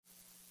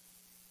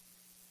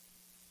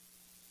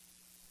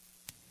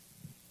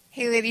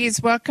Hey,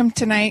 ladies, welcome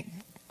tonight.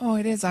 Oh,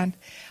 it is on.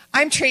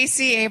 I'm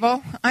Tracy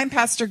Abel. I'm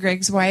Pastor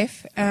Greg's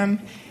wife.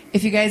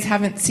 If you guys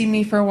haven't seen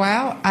me for a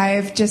while,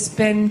 I've just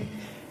been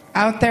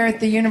out there at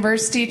the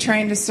university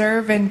trying to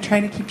serve and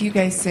trying to keep you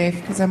guys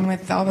safe because I'm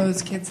with all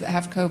those kids that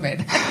have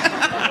COVID.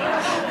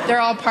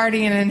 They're all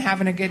partying and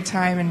having a good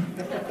time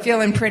and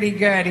feeling pretty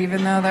good,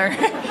 even though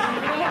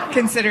they're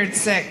considered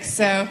sick.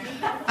 So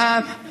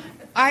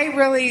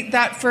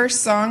that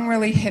first song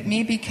really hit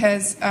me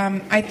because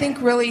I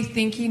think really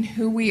thinking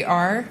who we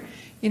are,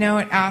 it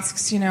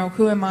asks,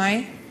 who am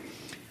I?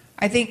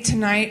 I think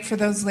tonight for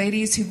those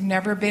ladies who've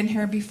never been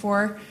here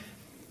before,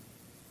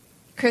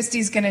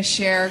 Christy's going to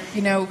share,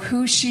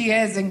 who she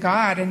is in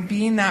God and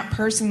being that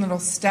person that'll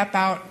step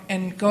out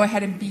and go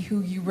ahead and be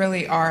who you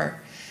really are.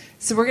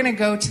 So we're going to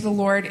go to the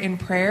Lord in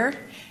prayer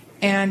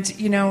and,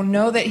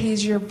 know that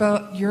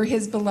you're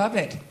his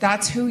beloved.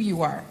 That's who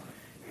you are.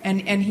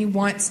 And he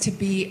wants to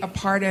be a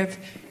part of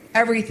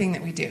everything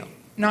that we do,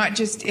 not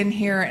just in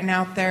here and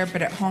out there,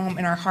 but at home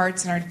in our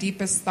hearts and our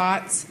deepest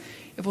thoughts.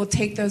 If we'll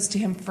take those to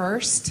him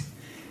first,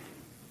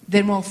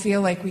 then we'll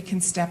feel like we can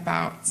step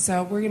out.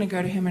 So we're going to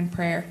go to him in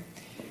prayer.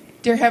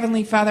 Dear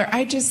Heavenly Father,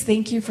 I just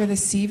thank you for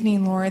this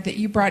evening, Lord, that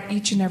you brought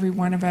each and every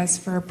one of us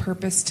for a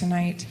purpose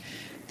tonight,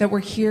 that we're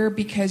here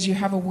because you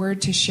have a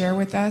word to share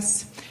with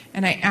us.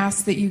 And I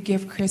ask that you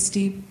give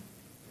Christy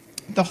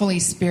the Holy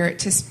Spirit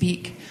to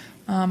speak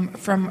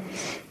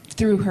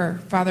through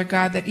her, Father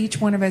God, that each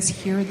one of us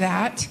hear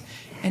that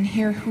and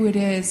hear who it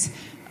is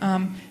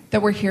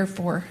that we're here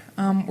for.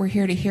 We're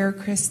here to hear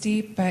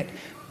Christy, but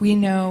we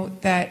know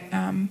that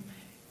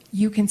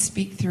you can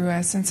speak through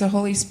us. And so,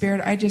 Holy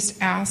Spirit, I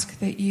just ask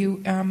that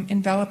you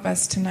envelop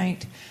us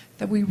tonight,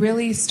 that we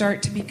really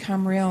start to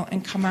become real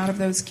and come out of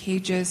those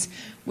cages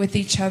with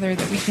each other,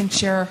 that we can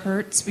share our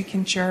hurts, we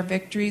can share our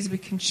victories, we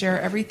can share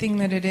everything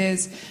that it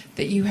is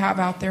that you have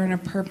out there in a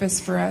purpose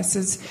for us.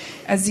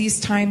 As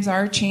these times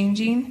are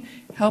changing,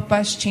 help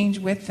us change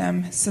with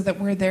them so that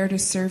we're there to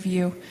serve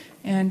you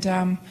and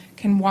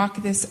can walk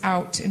this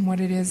out in what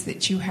it is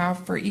that you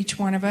have for each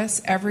one of us.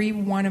 Every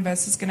one of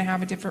us is going to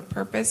have a different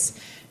purpose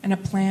and a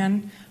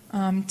plan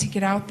to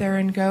get out there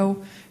and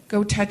go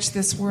touch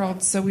this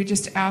world. So we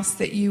just ask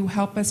that you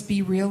help us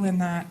be real in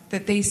that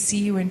they see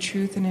you in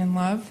truth and in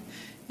love.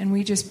 And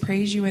we just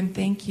praise you and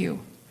thank you.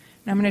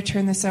 And I'm going to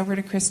turn this over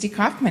to Christy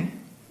Kaufman.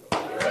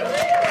 Am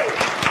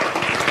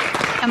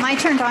I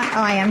turned on? Oh,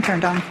 I am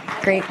turned on.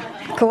 Great.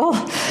 Cool.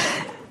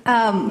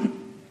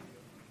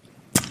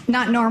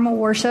 Not normal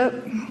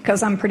worship,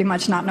 because I'm pretty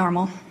much not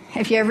normal.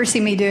 If you ever see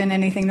me doing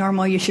anything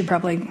normal, you should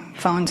probably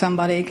phone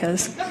somebody,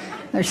 because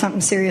there's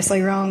something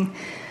seriously wrong.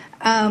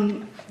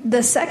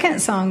 The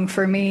second song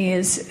for me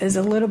is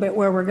a little bit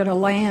where we're going to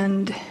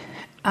land.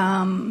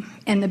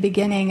 In the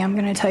beginning, I'm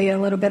going to tell you a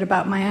little bit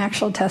about my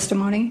actual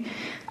testimony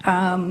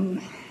and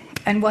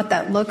what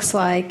that looks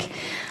like.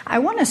 I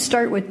want to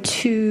start with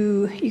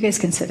two. You guys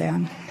can sit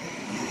down.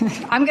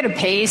 I'm going to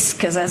pace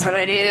because that's what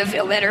I do. I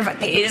feel better if I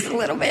pace a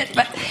little bit.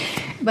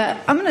 But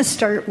I'm going to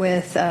start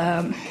with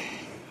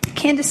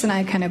Candace and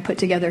I kind of put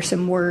together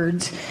some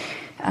words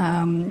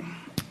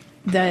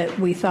that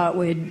we thought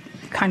would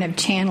kind of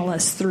channel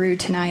us through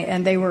tonight.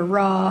 And they were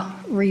raw,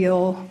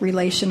 real,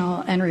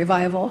 relational, and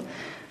revival.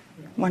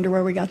 Wonder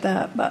where we got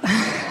that. But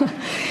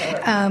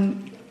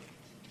I'm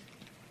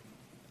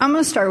going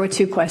to start with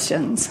two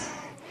questions.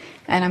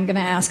 And I'm going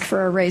to ask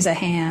for a raise of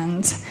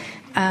hands.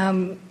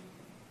 And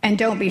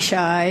don't be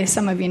shy.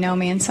 Some of you know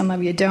me and some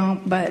of you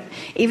don't. But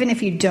even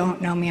if you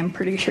don't know me, I'm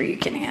pretty sure you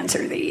can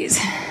answer these.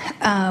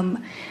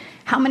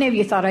 How many of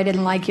you thought I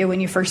didn't like you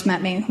when you first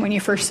met me, when you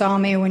first saw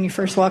me, when you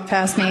first walked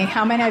past me?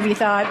 How many of you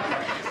thought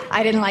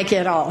I didn't like you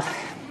at all?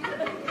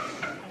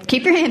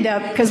 Keep your hand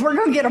up, because we're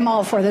going to get them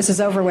all before this is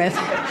over with.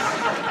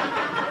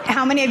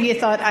 How many of you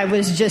thought I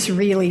was just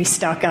really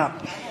stuck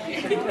up?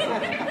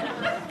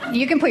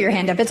 You can put your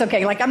hand up. It's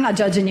okay. I'm not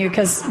judging you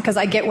because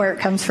I get where it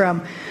comes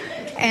from.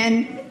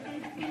 And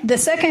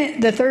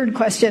the third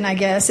question, I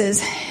guess,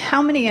 is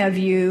how many of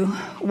you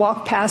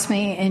walked past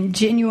me and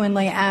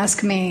genuinely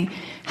asked me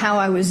how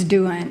I was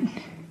doing?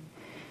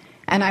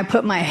 And I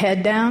put my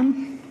head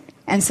down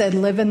and said,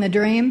 living the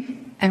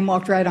dream, and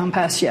walked right on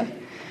past you.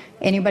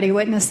 Anybody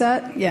witness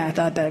that? Yeah, I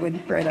thought that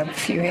would write up a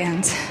few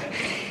hands.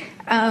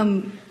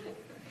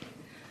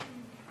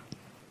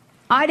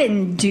 I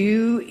didn't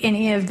do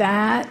any of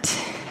that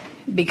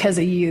because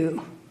of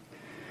you.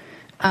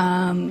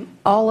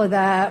 All of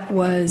that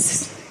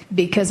was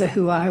because of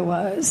who I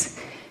was.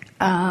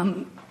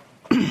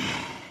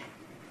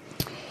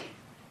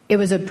 It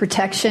was a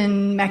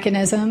protection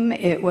mechanism.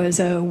 It was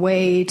a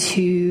way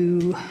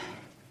to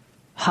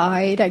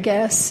hide, I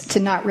guess, to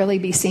not really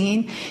be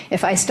seen.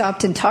 If I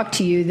stopped and talked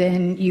to you,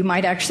 then you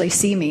might actually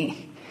see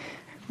me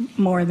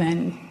more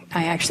than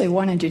I actually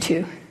wanted you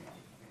to,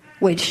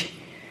 which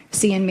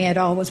seeing me at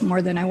all was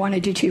more than I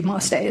wanted you to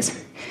most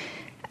days.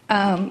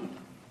 I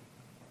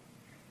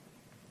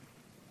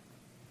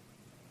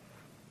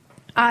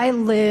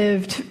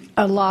lived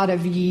a lot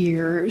of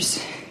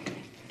years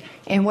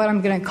in what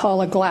I'm going to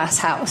call a glass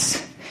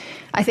house.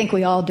 I think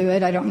we all do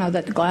it. I don't know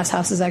that the glass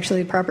house is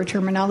actually the proper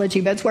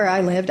terminology, but it's where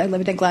I lived. I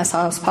lived in a glass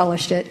house,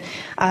 polished it.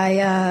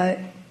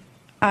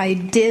 I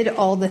did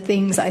all the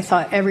things I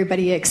thought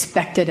everybody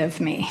expected of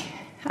me.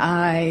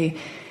 I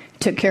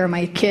took care of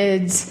my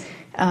kids.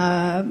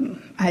 I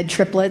had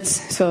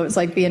triplets, so it was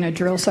like being a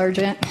drill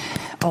sergeant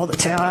all the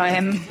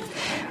time.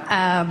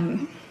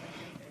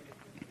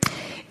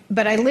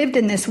 But I lived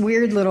in this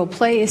weird little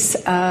place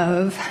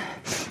of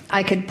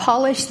I could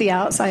polish the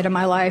outside of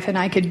my life, and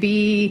I could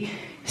be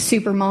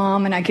super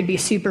mom, and I could be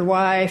super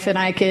wife, and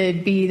I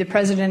could be the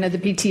president of the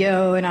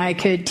PTO, and I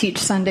could teach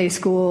Sunday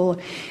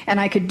school, and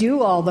I could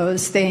do all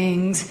those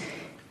things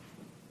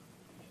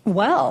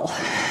well.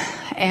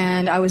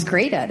 And I was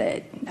great at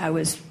it. I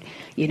was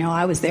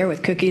there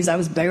with cookies, I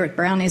was there with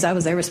brownies, I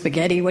was there with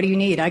spaghetti. What do you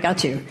need? I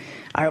got you.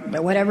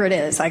 Whatever it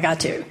is, I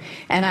got you.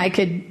 And I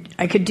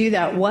could do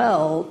that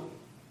well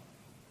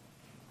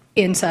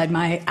outside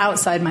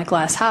my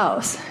glass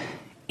house.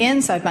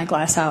 Inside my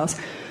glass house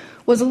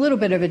was a little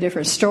bit of a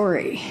different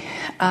story.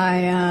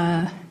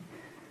 I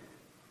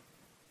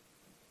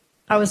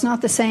was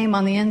not the same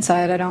on the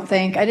inside, I don't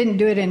think. I didn't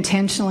do it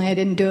intentionally. I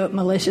didn't do it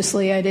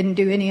maliciously. I didn't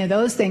do any of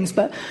those things.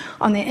 But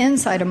on the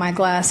inside of my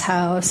glass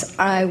house,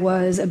 I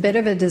was a bit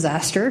of a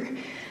disaster.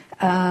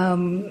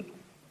 A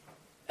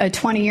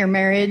 20-year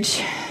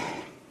marriage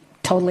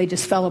totally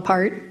just fell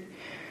apart.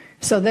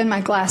 So then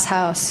my glass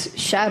house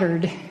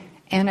shattered,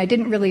 and I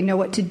didn't really know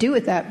what to do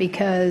with that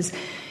because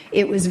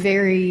it was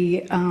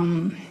very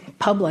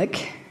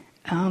public,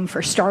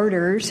 for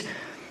starters,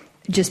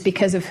 just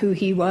because of who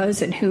he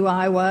was and who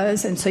I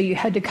was. And so you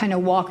had to kind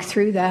of walk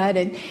through that.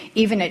 And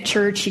even at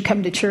church, you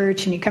come to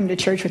church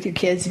with your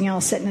kids, and you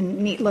all sit in a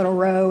neat little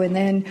row. And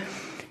then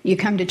you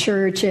come to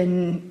church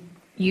and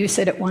you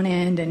sit at one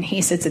end and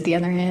he sits at the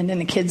other end,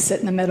 and the kids sit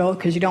in the middle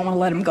because you don't want to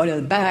let them go to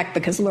the back,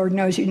 because Lord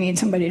knows you need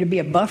somebody to be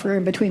a buffer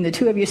in between the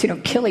two of you so you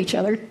don't kill each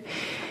other.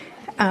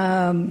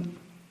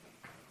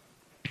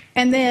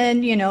 And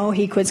then,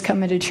 he quits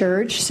coming to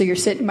church, so you're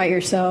sitting by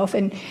yourself,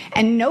 and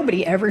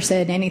nobody ever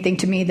said anything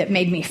to me that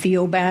made me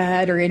feel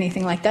bad or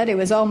anything like that. It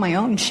was all my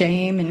own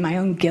shame and my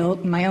own guilt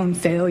and my own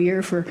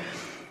failure for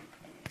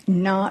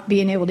not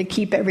being able to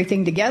keep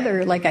everything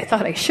together like I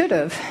thought I should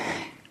have.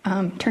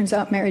 Turns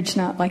out marriage's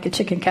not like a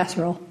chicken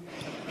casserole.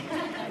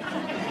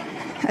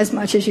 As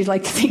much as you'd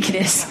like to think it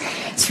is,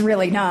 it's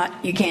really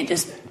not. You can't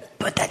just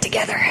put that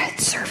together and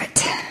serve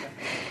it.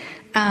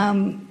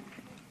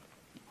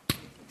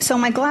 So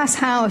my glass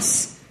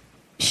house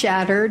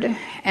shattered,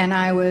 and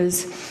I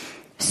was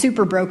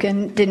super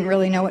broken, didn't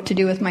really know what to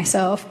do with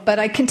myself, but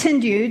I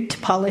continued to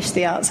polish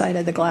the outside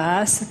of the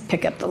glass,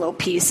 pick up the little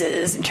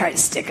pieces and try to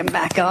stick them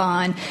back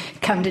on,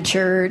 come to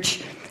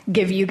church,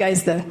 give you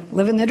guys the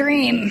living the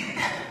dream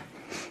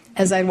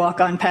as I'd walk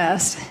on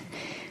past.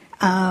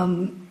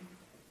 I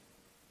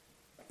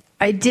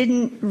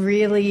don't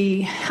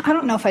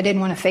know if I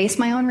didn't want to face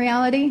my own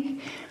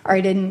reality, or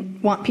I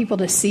didn't want people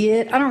to see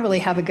it. I don't really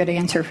have a good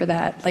answer for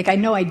that. Like, I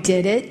know I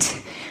did it.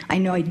 I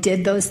know I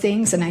did those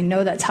things, and I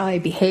know that's how I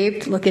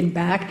behaved looking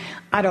back.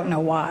 I don't know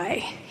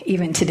why,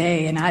 even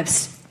today, and I've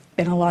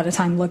spent a lot of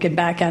time looking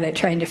back at it,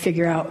 trying to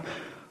figure out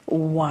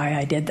why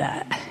I did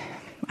that.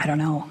 I don't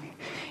know.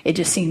 It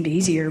just seemed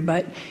easier,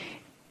 but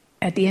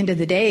at the end of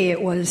the day,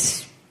 it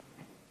was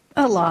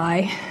a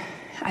lie.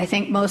 I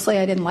think mostly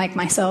I didn't like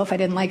myself. I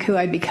didn't like who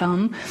I'd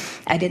become.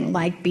 I didn't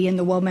like being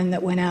the woman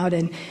that went out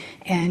and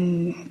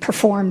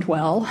performed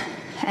well,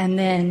 and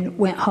then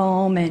went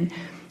home and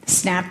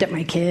snapped at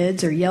my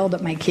kids or yelled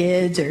at my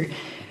kids or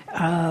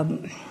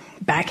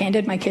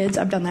backhanded my kids.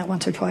 I've done that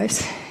once or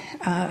twice.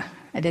 I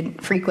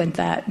didn't frequent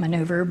that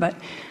maneuver, but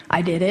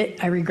I did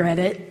it. I regret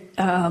it.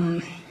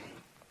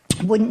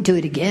 Wouldn't do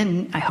it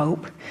again, I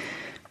hope.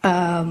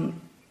 I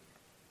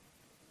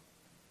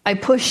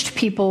pushed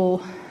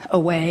people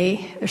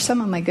away. There's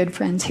some of my good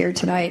friends here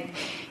tonight,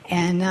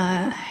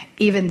 and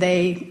even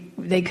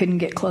they couldn't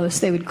get close.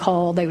 They would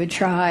call, they would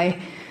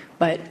try,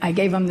 but I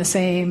gave them the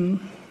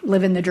same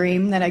living the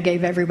dream that I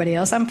gave everybody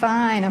else. I'm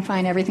fine,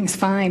 everything's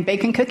fine.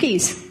 Bacon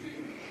cookies,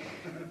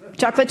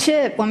 chocolate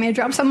chip, want me to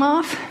drop some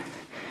off?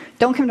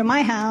 Don't come to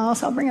my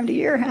house, I'll bring them to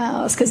your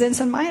house, because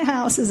inside my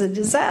house is a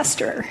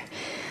disaster.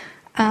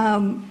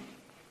 In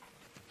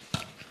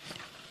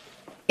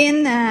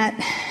that,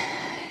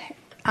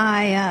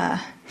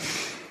 I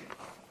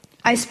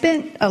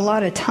spent a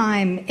lot of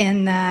time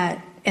in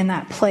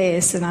that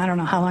place, and I don't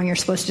know how long you're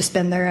supposed to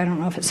spend there. I don't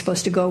know if it's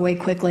supposed to go away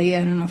quickly. I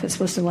don't know if it's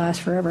supposed to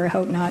last forever. I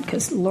hope not,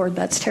 because Lord,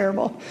 that's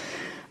terrible.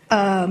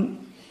 I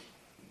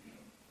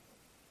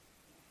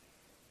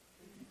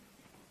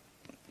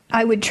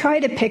would try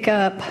to pick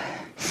up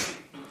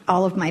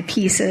all of my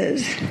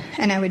pieces,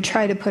 and I would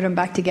try to put them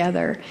back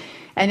together.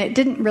 And it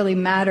didn't really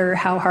matter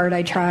how hard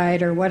I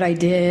tried or what I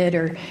did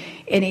or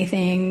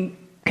anything,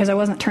 because I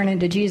wasn't turning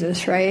to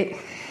Jesus, right?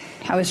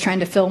 I was trying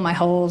to fill my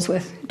holes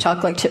with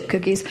chocolate chip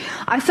cookies.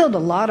 I filled a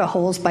lot of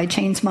holes by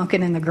chain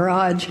smoking in the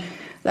garage.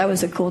 That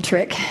was a cool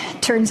trick.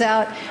 Turns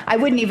out I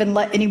wouldn't even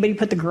let anybody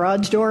put the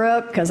garage door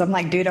up, because I'm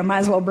like, dude, I might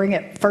as well bring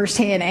it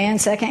firsthand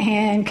and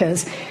secondhand,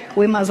 because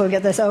We might as well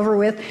get this over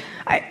with.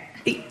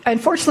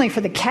 Unfortunately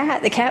for the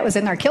cat was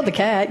in there, killed the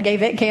cat,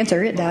 gave it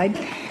cancer, it died.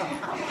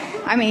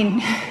 I mean,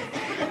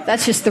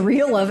 that's just the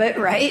real of it,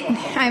 right?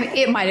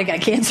 It might have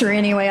got cancer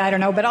anyway, I don't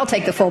know, but I'll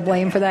take the full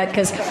blame for that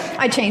because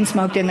I chain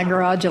smoked in the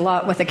garage a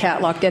lot with the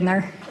cat locked in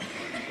there.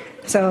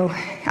 So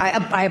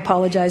I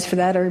apologize for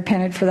that. I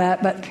repented for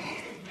that, but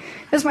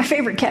it was my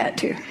favorite cat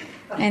too.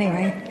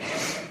 Anyway,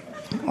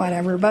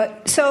 whatever.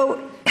 But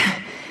so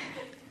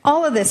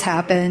all of this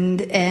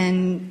happened,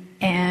 and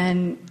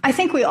I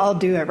think we all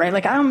do it, right?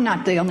 Like, I'm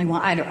not the only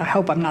one. I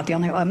hope I'm not the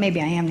only one. Maybe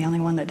I am the only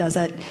one that does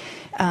it.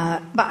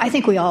 But I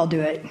think we all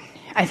do it.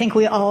 I think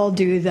we all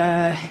do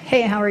the,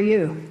 hey, how are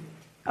you?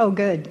 Oh,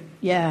 good.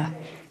 Yeah.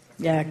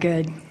 Yeah,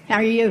 good. How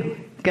are you?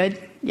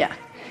 Good? Yeah.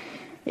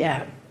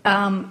 Yeah.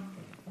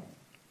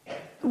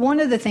 One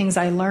of the things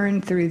I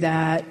learned through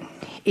that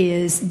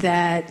is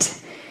that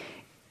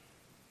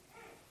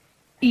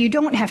you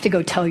don't have to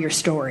go tell your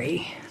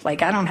story.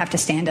 Like, I don't have to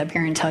stand up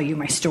here and tell you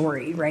my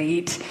story,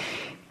 right?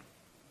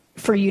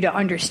 For you to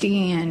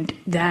understand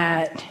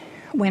that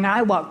when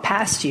I walk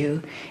past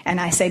you and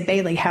I say,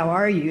 Bailey, how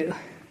are you?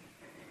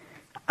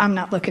 I'm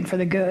not looking for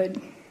the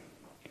good.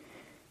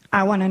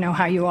 I want to know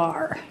how you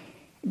are.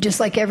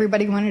 Just like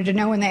everybody wanted to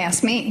know when they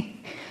asked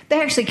me.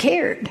 They actually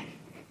cared.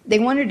 They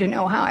wanted to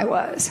know how I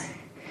was.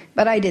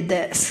 But I did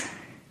this.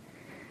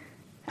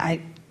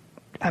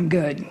 I'm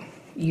good.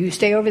 You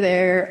stay over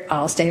there.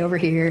 I'll stay over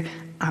here.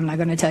 I'm not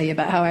going to tell you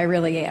about how I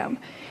really am.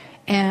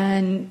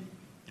 And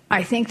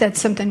I think that's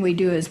something we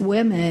do as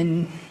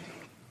women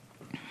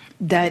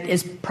that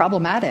is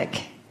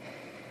problematic.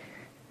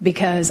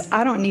 Because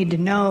I don't need to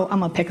know. I'm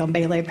going to pick on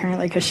Bailey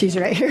apparently because she's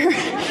right here.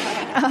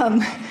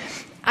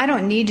 I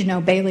don't need to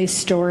know Bailey's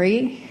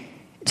story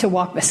to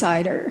walk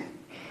beside her.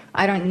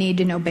 I don't need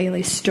to know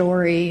Bailey's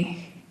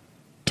story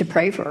to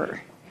pray for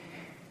her.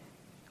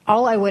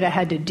 All I would have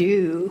had to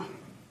do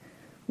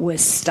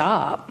was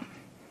stop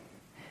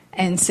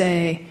and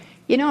say,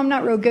 I'm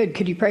not real good.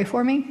 Could you pray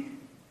for me?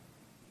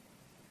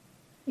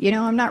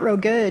 I'm not real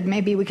good.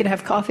 Maybe we could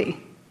have coffee.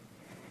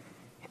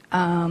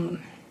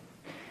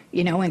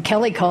 When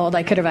Kelly called,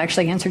 I could have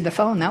actually answered the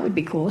phone. That would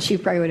be cool. She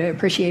probably would have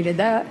appreciated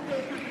that.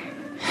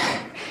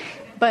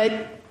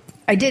 But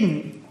I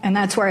didn't. And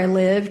that's where I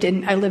lived.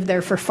 And I lived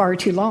there for far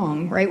too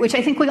long, right? Which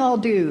I think we all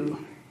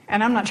do.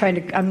 And I'm not trying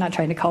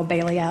to call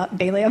Bailey out.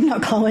 Bailey, I'm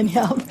not calling you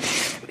out.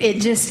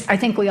 I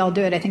think we all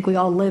do it. I think we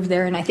all live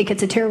there. And I think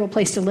it's a terrible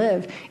place to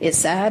live. It's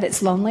sad.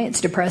 It's lonely.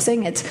 It's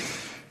depressing. It's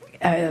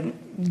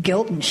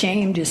guilt and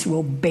shame just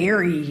will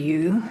bury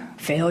you.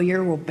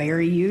 Failure will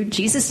bury you.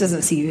 Jesus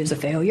doesn't see you as a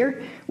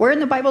failure. Where in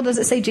the Bible does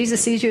it say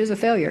Jesus sees you as a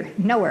failure?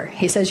 Nowhere.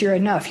 He says you're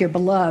enough. You're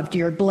beloved.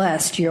 You're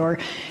blessed. You're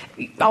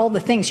all the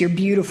things. You're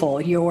beautiful.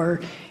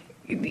 The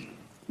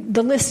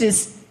list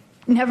is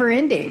never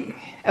ending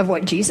of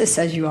what Jesus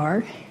says you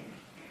are.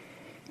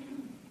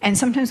 And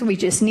sometimes we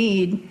just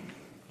need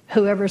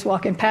whoever's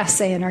walking past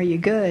saying, are you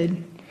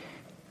good?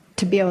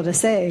 To be able to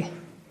say,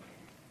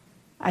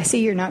 I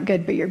see you're not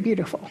good, but you're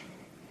beautiful.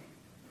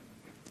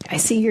 I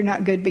see you're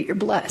not good, but you're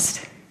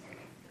blessed.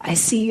 I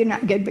see you're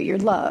not good, but you're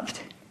loved.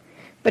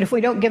 But if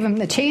we don't give them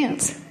the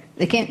chance,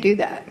 they can't do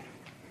that.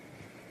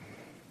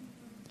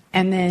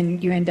 And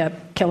then you end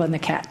up killing the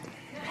cat.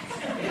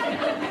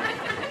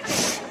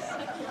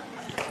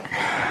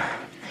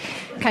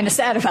 Kind of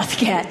sad about the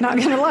cat, not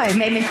going to lie. It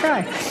made me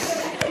cry.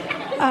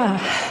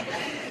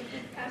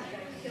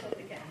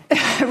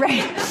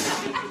 Right.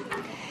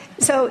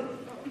 So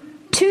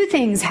 2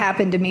 things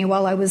happened to me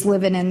while I was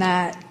living in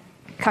that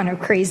kind of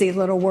crazy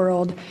little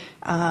world.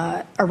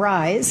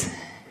 Arise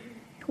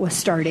was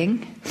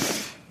starting.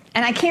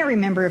 And I can't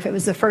remember if it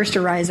was the first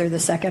Arise or the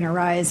second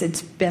Arise.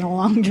 It's been a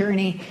long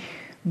journey.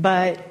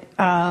 But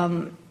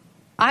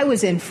I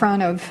was in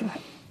front of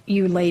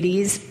you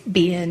ladies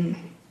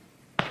being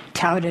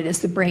touted as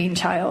the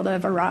brainchild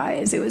of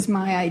Arise. It was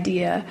my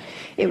idea.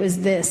 It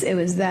was this. It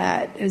was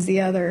that. It was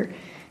the other.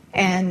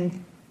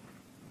 And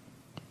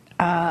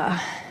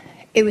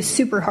it was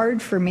super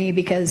hard for me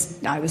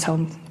because I was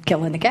home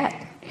killing the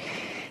cat.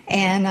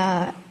 And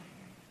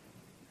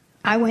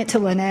I went to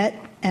Lynette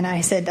and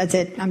I said, that's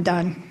it. I'm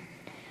done.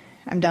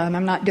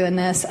 I'm not doing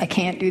this. I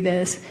can't do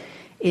this.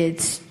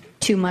 It's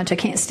too much. I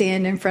can't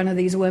stand in front of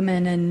these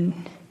women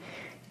and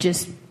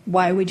just,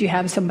 why would you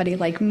have somebody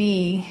like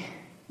me,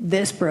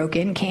 this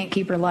broken, can't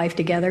keep her life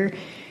together?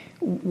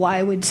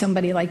 Why would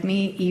somebody like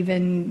me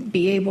even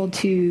be able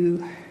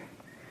to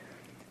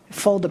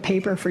fold a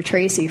paper for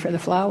Tracy for the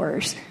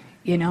flowers?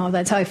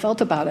 That's how I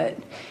felt about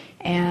it.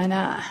 And,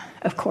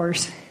 of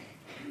course,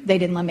 they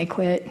didn't let me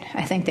quit.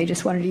 I think they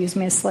just wanted to use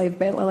me as slave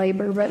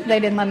labor, but they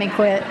didn't let me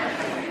quit.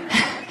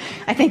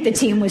 I think the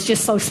team was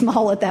just so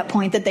small at that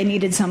point that they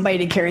needed somebody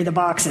to carry the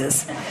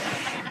boxes.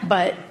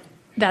 But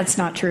that's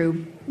not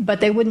true. But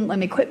they wouldn't let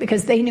me quit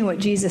because they knew what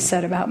Jesus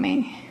said about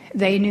me.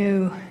 They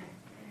knew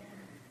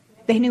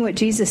what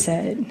Jesus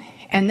said.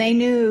 And they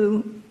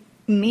knew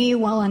me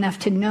well enough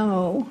to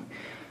know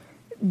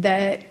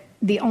that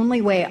the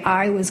only way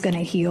I was going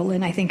to heal,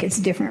 and I think it's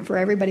different for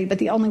everybody, but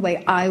the only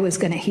way I was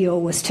going to heal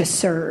was to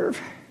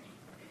serve.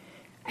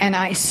 and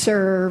I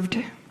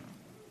served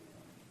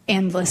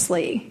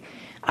endlessly.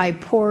 I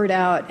poured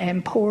out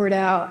and poured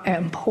out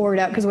and poured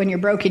out, because when you're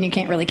broken, you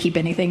can't really keep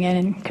anything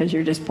in because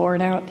you're just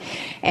pouring out.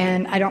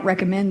 And I don't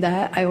recommend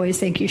that. I always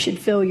think you should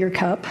fill your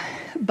cup.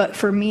 But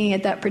for me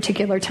at that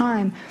particular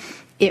time,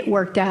 it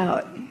worked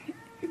out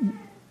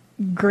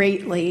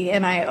greatly,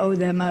 and I owe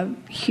them a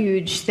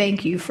huge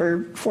thank you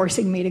for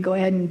forcing me to go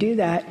ahead and do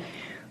that.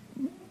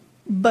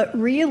 But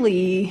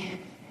really,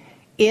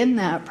 in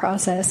that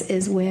process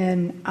is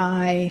when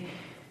I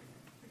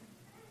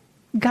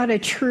got a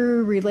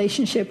true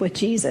relationship with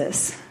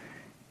Jesus,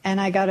 and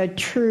I got a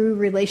true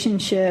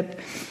relationship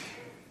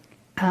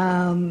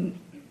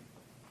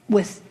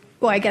with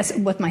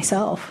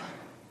myself.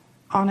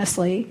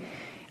 Honestly,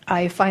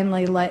 I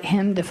finally let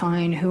him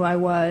define who I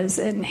was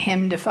and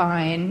him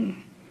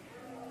define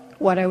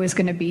what I was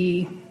going to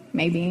be.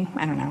 Maybe,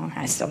 I don't know.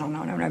 I still don't know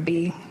what I'm going to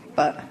be.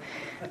 But,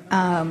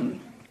 and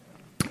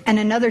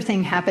another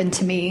thing happened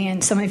to me,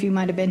 and some of you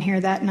might have been here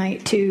that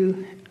night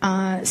too.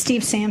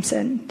 Steve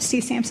Sampson, is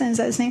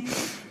that his name?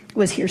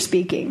 Was here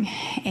speaking.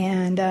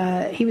 And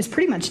he was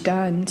pretty much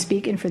done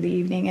speaking for the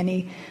evening.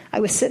 And I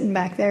was sitting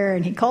back there,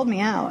 and he called me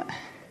out.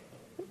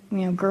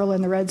 Girl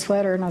in the red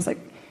sweater. And I was like,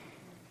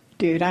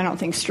 dude, I don't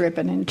think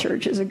stripping in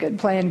church is a good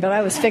plan, but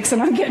I was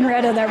fixing on getting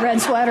rid of that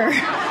red sweater.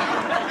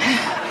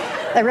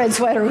 That red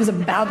sweater was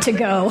about to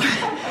go.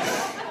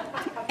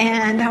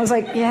 And I was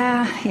like,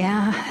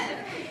 yeah.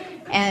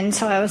 And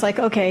so I was like,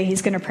 okay,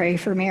 he's going to pray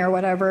for me or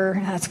whatever.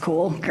 That's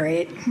cool.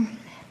 Great.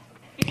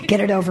 Get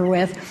it over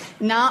with.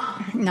 No.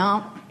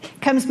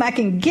 Comes back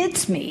and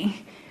gets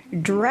me,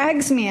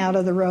 drags me out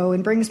of the row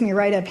and brings me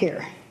right up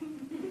here.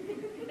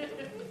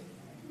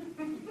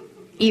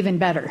 Even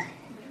better.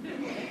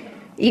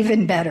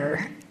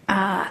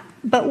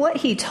 But what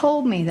he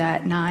told me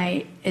that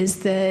night is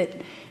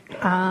that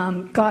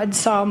God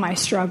saw my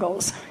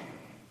struggles,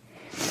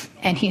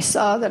 and he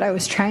saw that I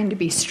was trying to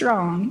be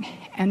strong,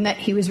 and that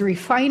he was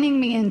refining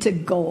me into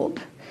gold.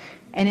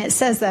 And it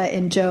says that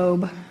in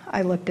Job.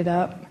 I looked it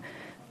up.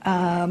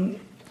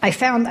 I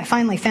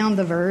finally found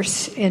the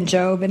verse in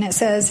Job, and it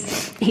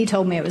says, he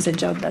told me it was in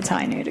Job. That's how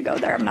I knew to go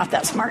there. I'm not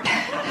that smart.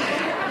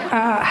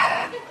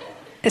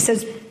 It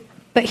says,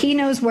 but he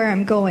knows where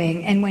I'm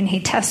going, and when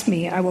he tests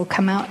me, I will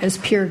come out as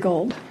pure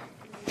gold.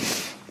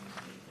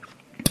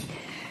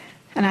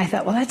 And I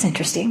thought, well, that's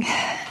interesting.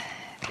 I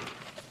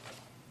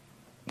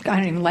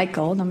don't even like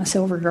gold. I'm a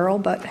silver girl,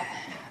 but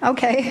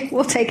okay,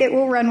 we'll take it.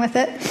 We'll run with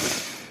it.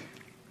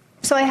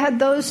 So I had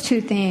those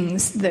two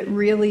things that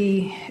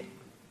really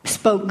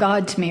spoke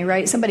God to me,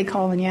 right? Somebody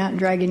calling you out and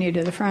dragging you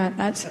to the front.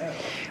 That's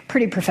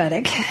pretty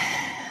prophetic.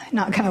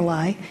 Not going to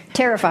lie.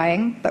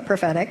 Terrifying, but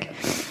prophetic.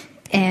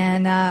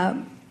 And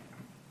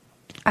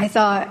I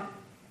thought,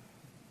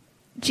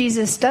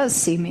 Jesus does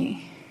see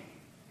me.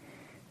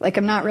 Like,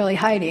 I'm not really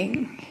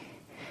hiding.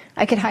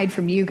 I could hide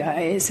from you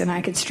guys, and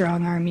I could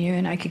strong arm you,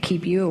 and I could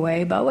keep you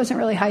away, but I wasn't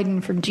really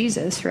hiding from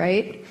Jesus,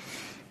 right?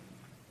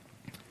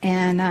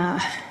 And I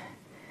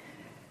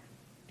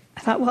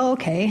thought, well,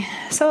 okay.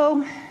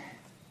 So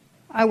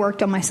I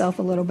worked on myself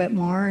a little bit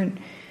more and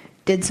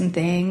did some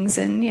things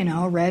and,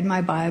 read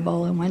my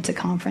Bible and went to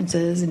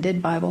conferences and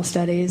did Bible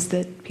studies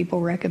that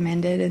people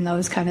recommended and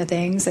those kind of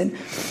things.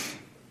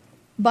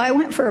 But I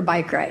went for a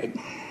bike ride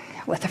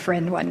with a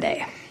friend one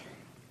day.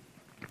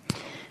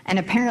 And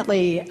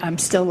apparently I'm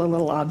still a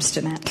little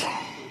obstinate.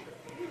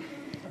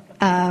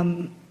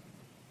 I've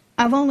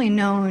only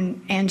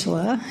known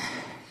Angela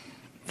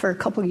for a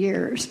couple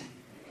years.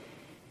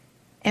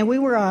 And we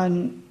were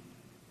on,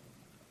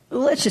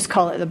 let's just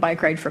call it the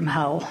bike ride from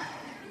hell.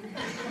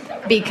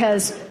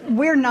 Because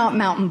we're not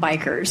mountain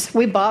bikers.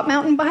 We bought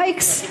mountain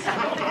bikes.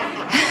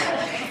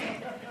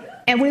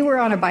 And we were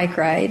on a bike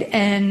ride.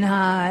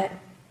 And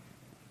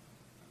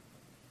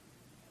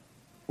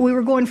we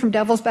were going from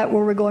Devil's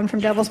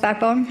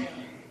Backbone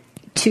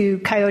to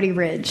Coyote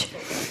Ridge.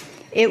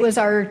 It was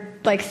our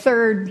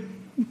third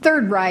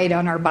ride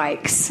on our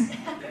bikes.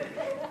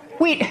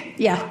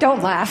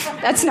 Don't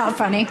laugh. That's not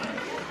funny.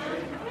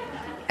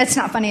 It's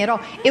not funny at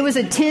all. It was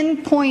a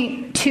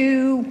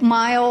 10.2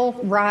 mile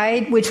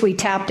ride, which we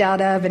tapped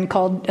out of and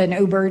called an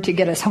Uber to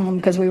get us home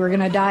because we were going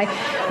to die.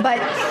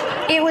 But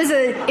it was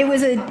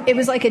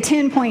like a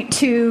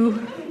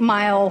 10.2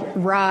 mile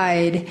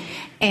ride,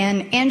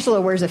 and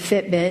Angela wears a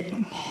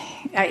Fitbit.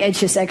 It's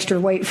just extra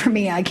weight for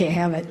me. I can't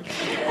have it.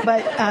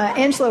 But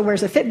Angela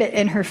wears a Fitbit,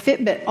 and her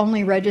Fitbit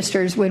only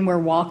registers when we're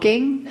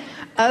walking.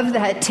 Of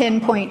that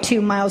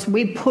 10.2 miles,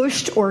 we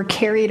pushed or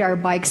carried our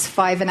bikes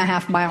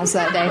 5.5 miles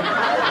that day.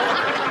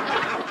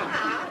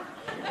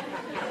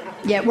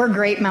 Yeah, we're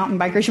great mountain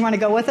bikers. You want to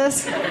go with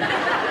us?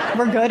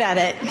 We're good at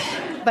it.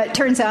 But it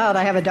turns out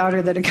I have a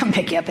daughter that'll come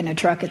pick you up in a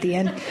truck at the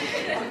end.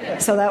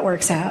 So that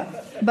works out.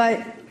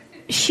 But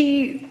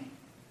she,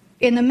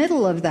 in the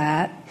middle of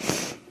that,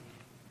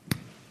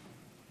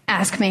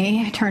 asked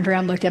me, turned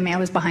around, looked at me. I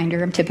was behind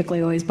her. I'm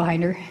typically always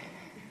behind her.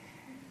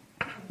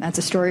 That's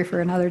a story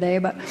for another day.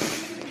 But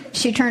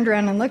she turned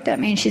around and looked at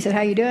me, and she said, "How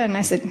you doing?" And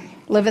I said,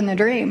 "Living the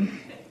dream."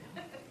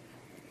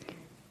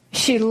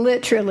 She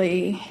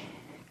literally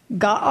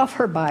got off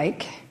her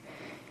bike,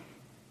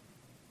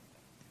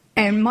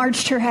 and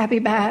marched her happy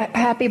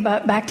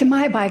butt back to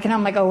my bike. And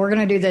I'm like, oh, we're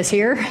going to do this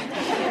here?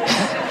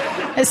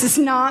 This is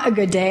not a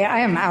good day. I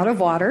am out of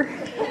water.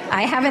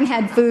 I haven't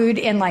had food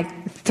in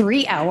like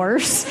 3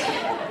 hours.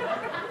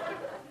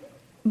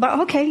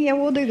 But okay, yeah,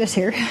 we'll do this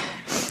here.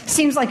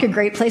 Seems like a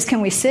great place. Can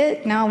we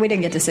sit? No, we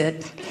didn't get to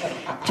sit.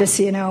 Just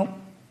so you know.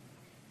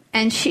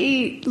 And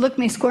she looked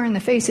me square in the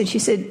face and she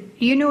said,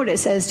 you know what it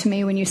says to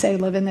me when you say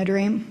live in the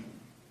dream?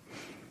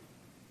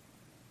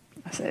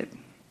 I said,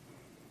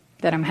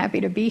 that I'm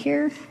happy to be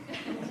here?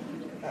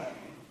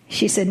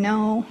 She said,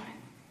 no.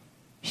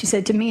 She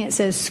said, to me it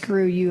says,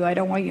 screw you, I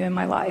don't want you in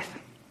my life.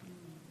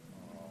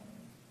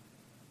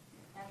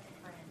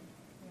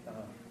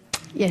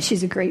 Yeah,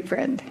 she's a great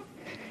friend.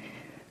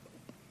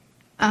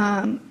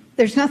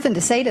 There's nothing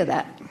to say to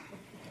that.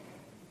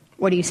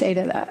 What do you say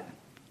to that?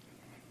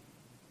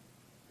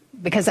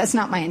 Because that's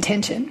not my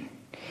intention.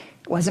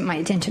 It wasn't my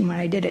intention when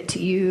I did it to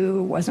you.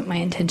 It wasn't my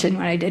intention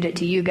when I did it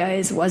to you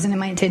guys. It wasn't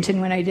my intention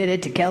when I did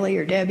it to Kelly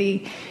or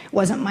Debbie. It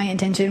wasn't my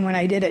intention when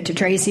I did it to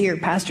Tracy or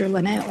Pastor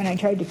Lynette when I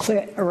tried to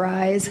quit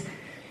Arise. It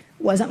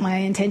wasn't my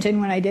intention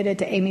when I did it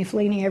to Amy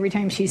Feeney every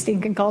time she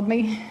stinking called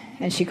me.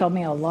 And she called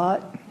me a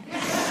lot.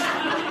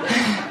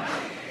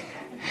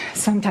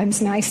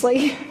 Sometimes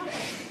nicely.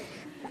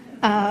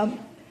 That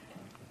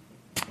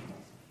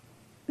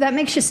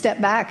makes you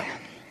step back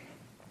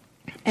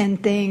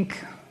and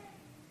think,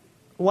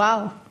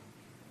 wow,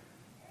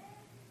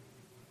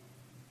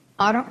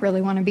 I don't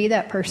really want to be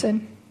that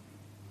person.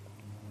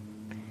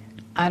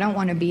 I don't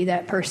want to be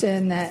that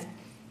person that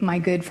my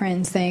good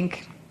friends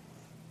think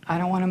I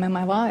don't want them in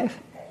my life.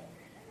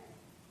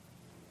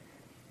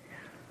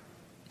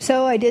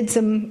 So I did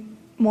some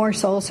more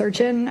soul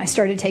searching. I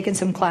started taking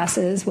some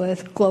classes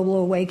with Global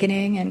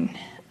Awakening and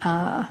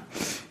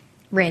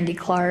Randy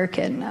Clark,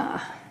 and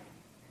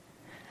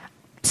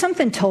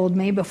something told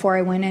me before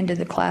I went into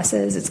the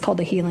classes, it's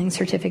called a healing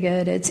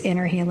certificate. It's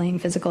inner healing,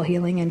 physical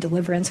healing, and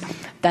deliverance.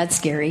 That's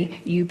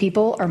scary. You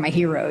people are my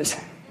heroes.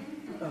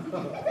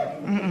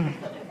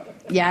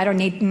 Yeah, I don't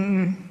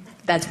need,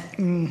 that's,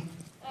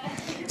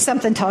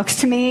 something talks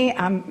to me,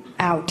 I'm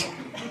out.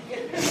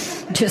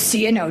 Just so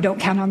you know,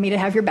 don't count on me to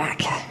have your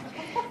back.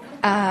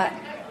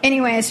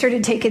 Anyway, I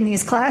started taking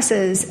these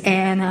classes,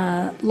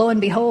 and lo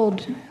and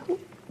behold,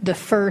 the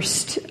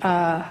first,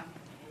 right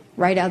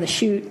out of the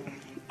chute,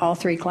 all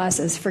 3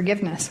 classes,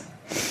 forgiveness.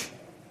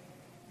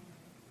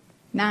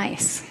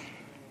 Nice.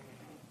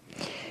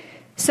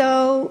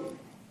 So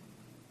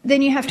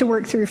then you have to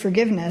work through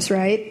forgiveness,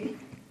 right?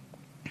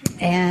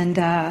 And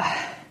I'm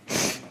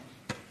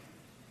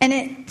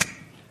going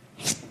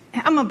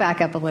to back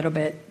up a little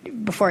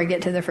bit before I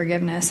get to the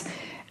forgiveness.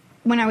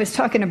 When I was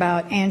talking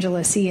about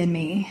Angela seeing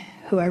me,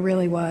 who I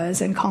really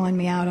was, and calling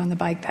me out on the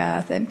bike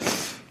path,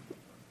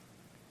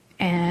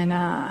 and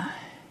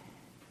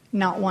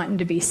not wanting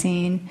to be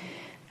seen.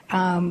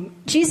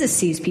 Jesus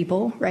sees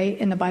people, right?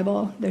 In the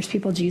Bible, there's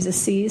people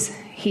Jesus sees.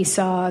 He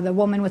saw the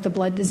woman with the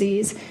blood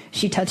disease.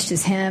 She touched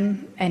his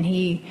hem, and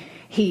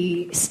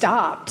he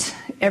stopped.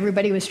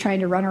 Everybody was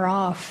trying to run her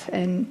off,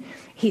 and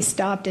he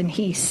stopped, and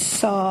he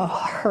saw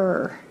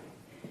her.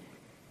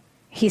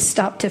 He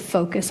stopped to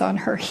focus on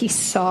her. He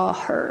saw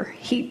her.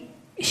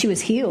 She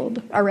was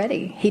healed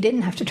already. He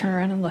didn't have to turn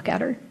around and look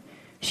at her.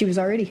 She was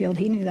already healed.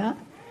 He knew that.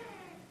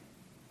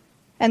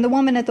 And the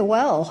woman at the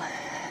well.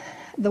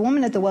 The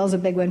woman at the well is a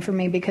big one for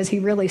me because he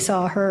really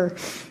saw her.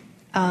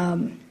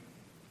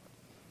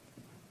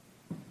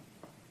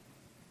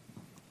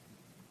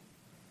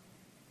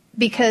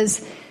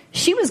 Because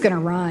she was going to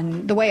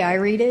run. The way I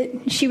read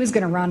it, she was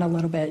going to run a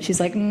little bit.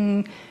 She's like,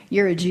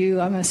 you're a Jew.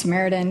 I'm a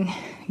Samaritan.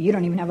 You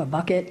don't even have a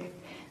bucket.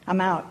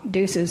 I'm out.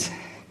 Deuces.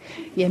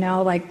 You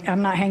know, like,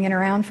 I'm not hanging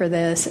around for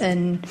this.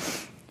 And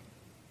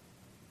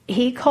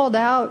he called her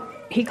out.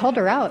 He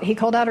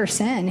called out her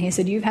sin. He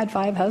said, you've had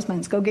 5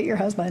 husbands. Go get your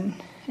husband.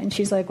 And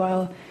she's like,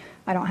 well,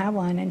 I don't have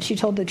one. And she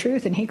told the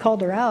truth, and he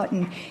called her out.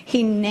 And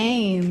he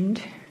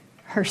named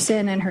her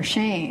sin and her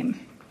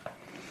shame.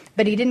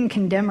 But he didn't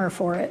condemn her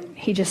for it.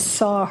 He just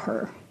saw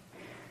her.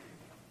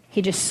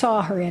 He just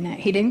saw her in it.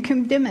 He didn't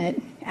condemn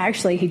it.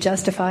 Actually, he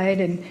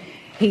justified, and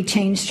he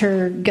changed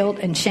her guilt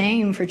and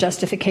shame for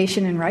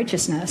justification and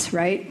righteousness,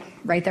 right?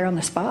 Right there on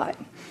the spot.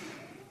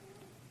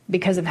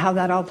 Because of how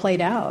that all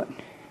played out.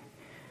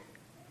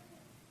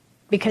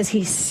 Because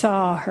he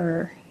saw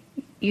her.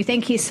 You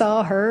think he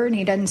saw her and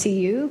he doesn't see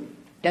you?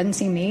 Doesn't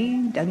see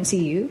me? Doesn't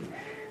see you?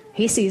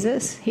 He sees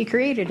us. He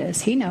created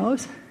us. He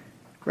knows,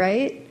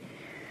 right?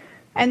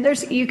 And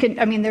there's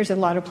a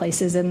lot of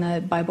places in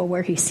the Bible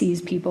where he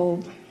sees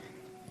people.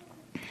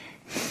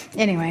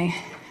 Anyway,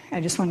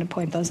 I just wanted to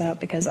point those out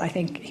because I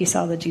think he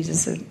saw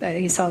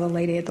he saw the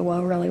lady at the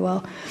well really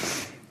well.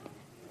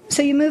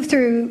 So you move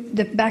through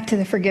back to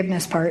the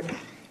forgiveness part.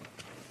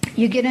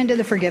 You get into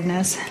the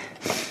forgiveness,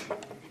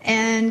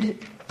 and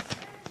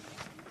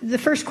the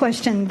first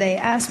question they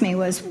asked me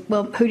was,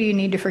 well, who do you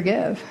need to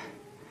forgive?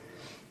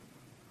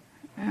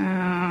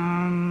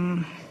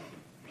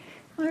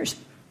 There's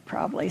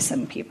probably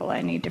some people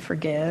I need to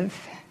forgive.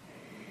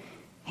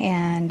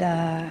 And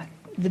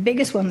the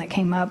biggest one that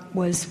came up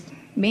was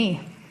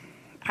me.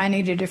 I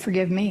needed to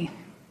forgive me.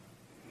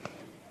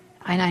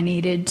 And I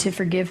needed to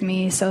forgive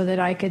me so that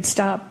I could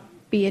stop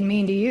being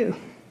mean to you.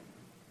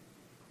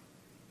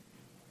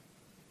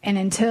 And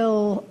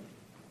until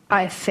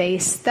I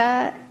faced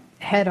that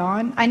head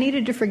on, I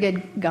needed to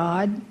forgive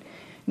God.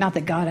 Not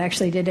that God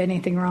actually did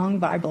anything wrong,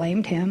 but I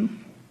blamed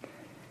him.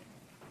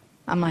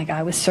 I'm like,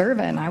 I was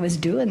serving, I was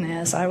doing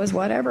this, I was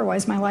whatever. Why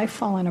is my life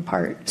falling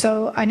apart?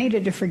 So I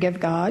needed to forgive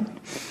God.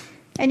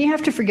 And you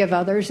have to forgive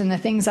others. And the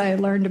things I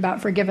learned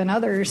about forgiving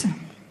others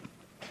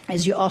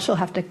is you also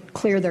have to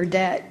clear their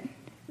debt,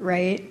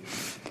 right?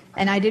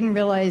 And I didn't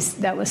realize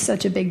that was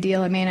such a big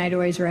deal. I mean, I'd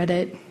always read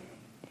it,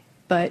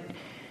 but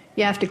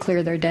you have to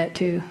clear their debt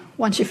too.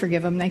 Once you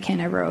forgive them, they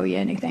can't ever owe you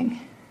anything.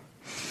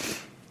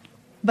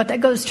 But that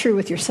goes true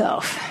with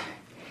yourself.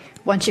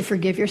 Once you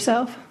forgive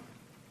yourself,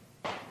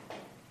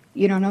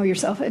 you don't owe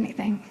yourself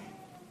anything.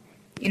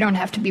 You don't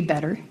have to be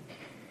better.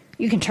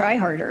 You can try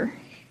harder,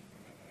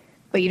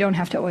 but you don't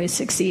have to always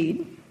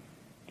succeed.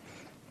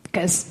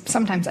 Because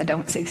sometimes I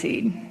don't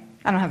succeed.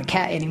 I don't have a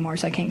cat anymore,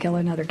 so I can't kill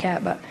another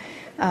cat.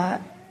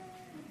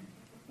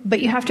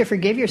 But you have to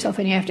forgive yourself,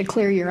 and you have to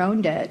clear your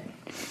own debt,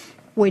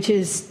 which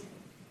is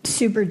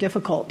super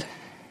difficult.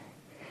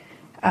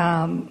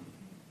 I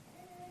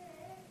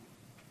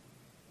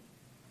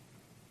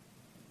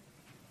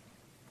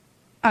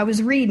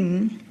was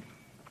reading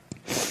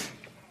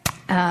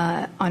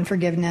on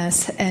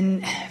forgiveness,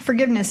 and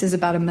forgiveness is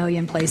about 1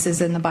 million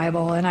places in the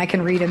Bible, and I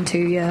can read them to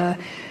you.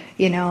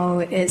 You know,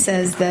 it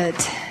says that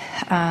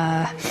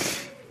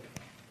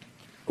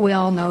we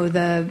all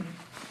know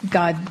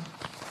God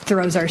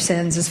throws our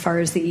sins as far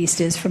as the east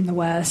is from the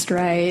west,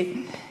 right?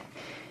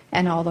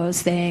 And all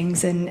those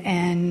things.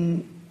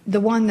 And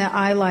the one that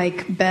I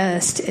like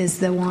best is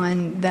the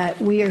one that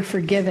we are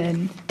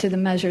forgiven to the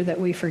measure that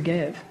we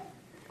forgive.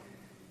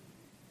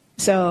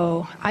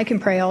 So I can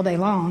pray all day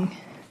long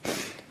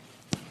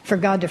for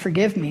God to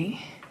forgive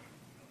me.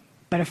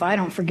 But if I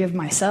don't forgive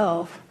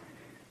myself,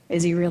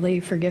 is he really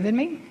forgiven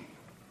me?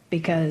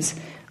 Because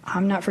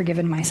I'm not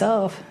forgiving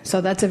myself. So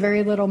that's a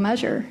very little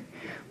measure.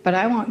 But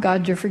I want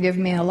God to forgive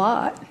me a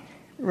lot,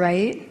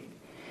 right?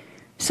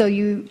 So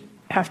you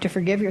have to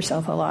forgive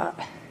yourself a lot.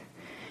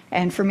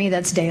 And for me,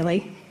 that's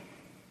daily,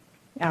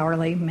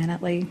 hourly,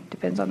 minutely,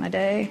 depends on the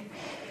day.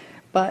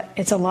 But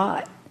it's a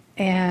lot.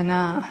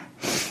 And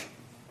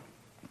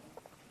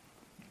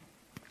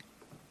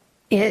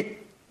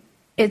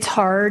it's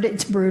hard,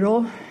 it's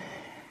brutal.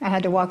 I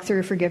had to walk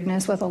through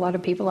forgiveness with a lot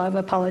of people. I've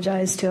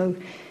apologized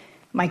to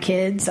my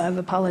kids. I've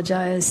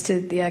apologized to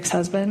the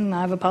ex-husband.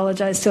 I've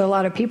apologized to a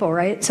lot of people,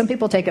 right? Some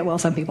people take it well,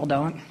 some people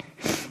don't.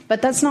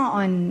 But that's not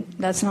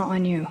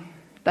on you.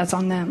 That's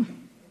on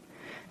them.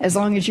 As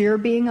long as you're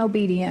being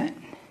obedient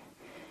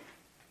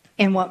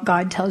in what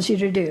God tells you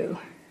to do.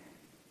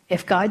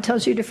 If God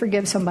tells you to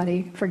forgive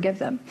somebody, forgive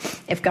them.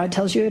 If God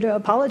tells you to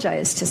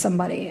apologize to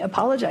somebody,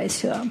 apologize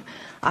to them.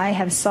 I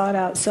have sought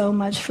out so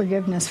much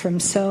forgiveness from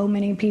so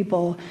many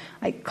people.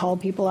 I call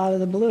people out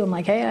of the blue. I'm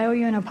like, hey, I owe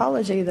you an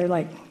apology. They're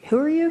like, who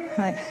are you? I'm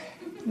like,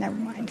 never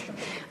mind.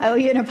 I owe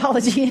you an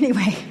apology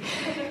anyway.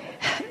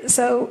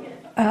 So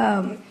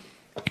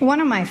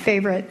one of my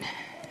favorite,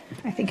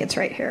 I think it's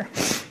right here,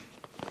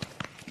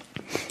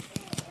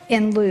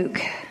 in Luke.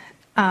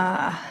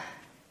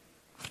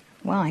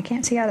 Well, I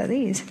can't see out of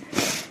these.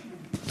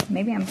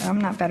 Maybe I'm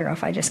not better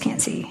off. I just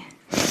can't see.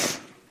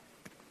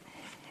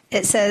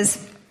 It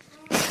says,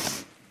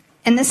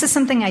 and this is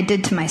something I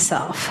did to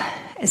myself.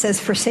 It says,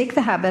 forsake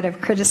the habit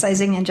of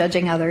criticizing and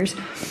judging others.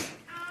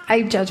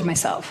 I judge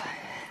myself.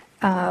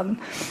 And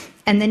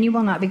then you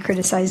will not be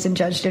criticized and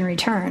judged in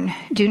return.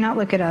 Do not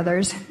look at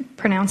others.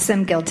 Pronounce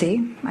them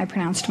guilty. I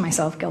pronounced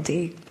myself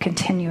guilty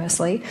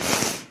continuously.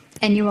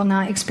 And you will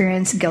not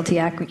experience guilty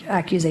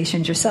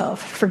accusations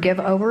yourself.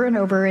 Forgive over and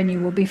over, and you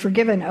will be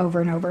forgiven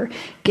over and over.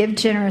 Give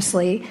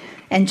generously,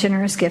 and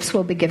generous gifts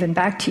will be given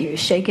back to you.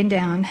 Shaken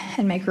down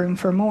and make room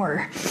for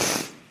more.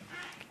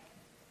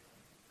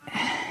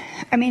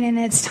 I mean, in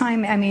its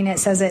time, I mean, it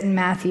says it in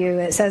Matthew.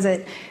 It says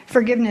it,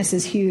 forgiveness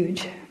is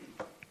huge.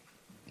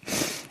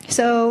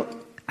 So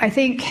I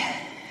think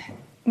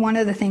one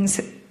of the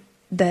things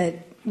that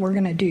we're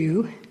going to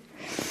do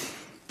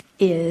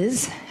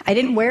is, I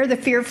didn't wear the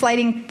fear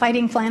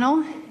fighting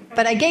flannel,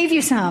 but I gave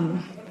you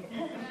some.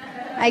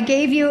 I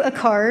gave you a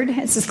card.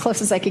 It's as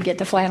close as I could get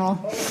to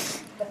flannel.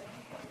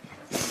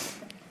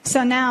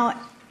 So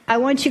now I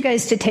want you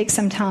guys to take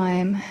some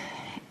time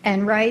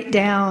and write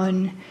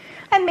down,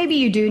 and maybe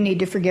you do need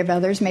to forgive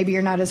others. Maybe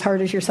you're not as hard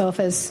on yourself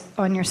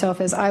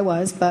as I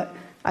was, but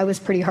I was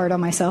pretty hard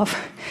on myself.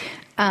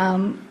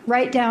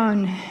 Write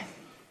down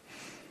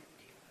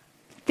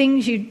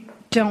things you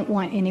don't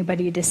want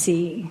anybody to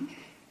see.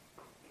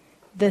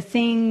 The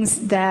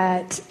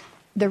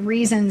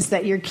reasons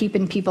that you're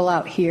keeping people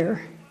out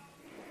here.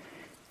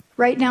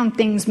 Write down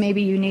things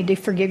maybe you need to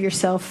forgive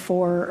yourself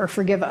for, or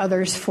forgive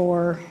others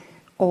for,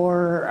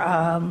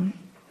 or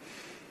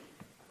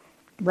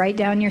write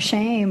down your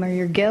shame or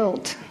your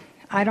guilt.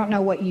 I don't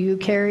know what you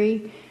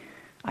carry.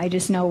 I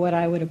just know what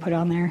I would have put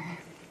on there.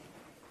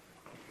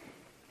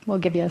 We'll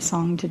give you a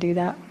song to do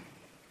that.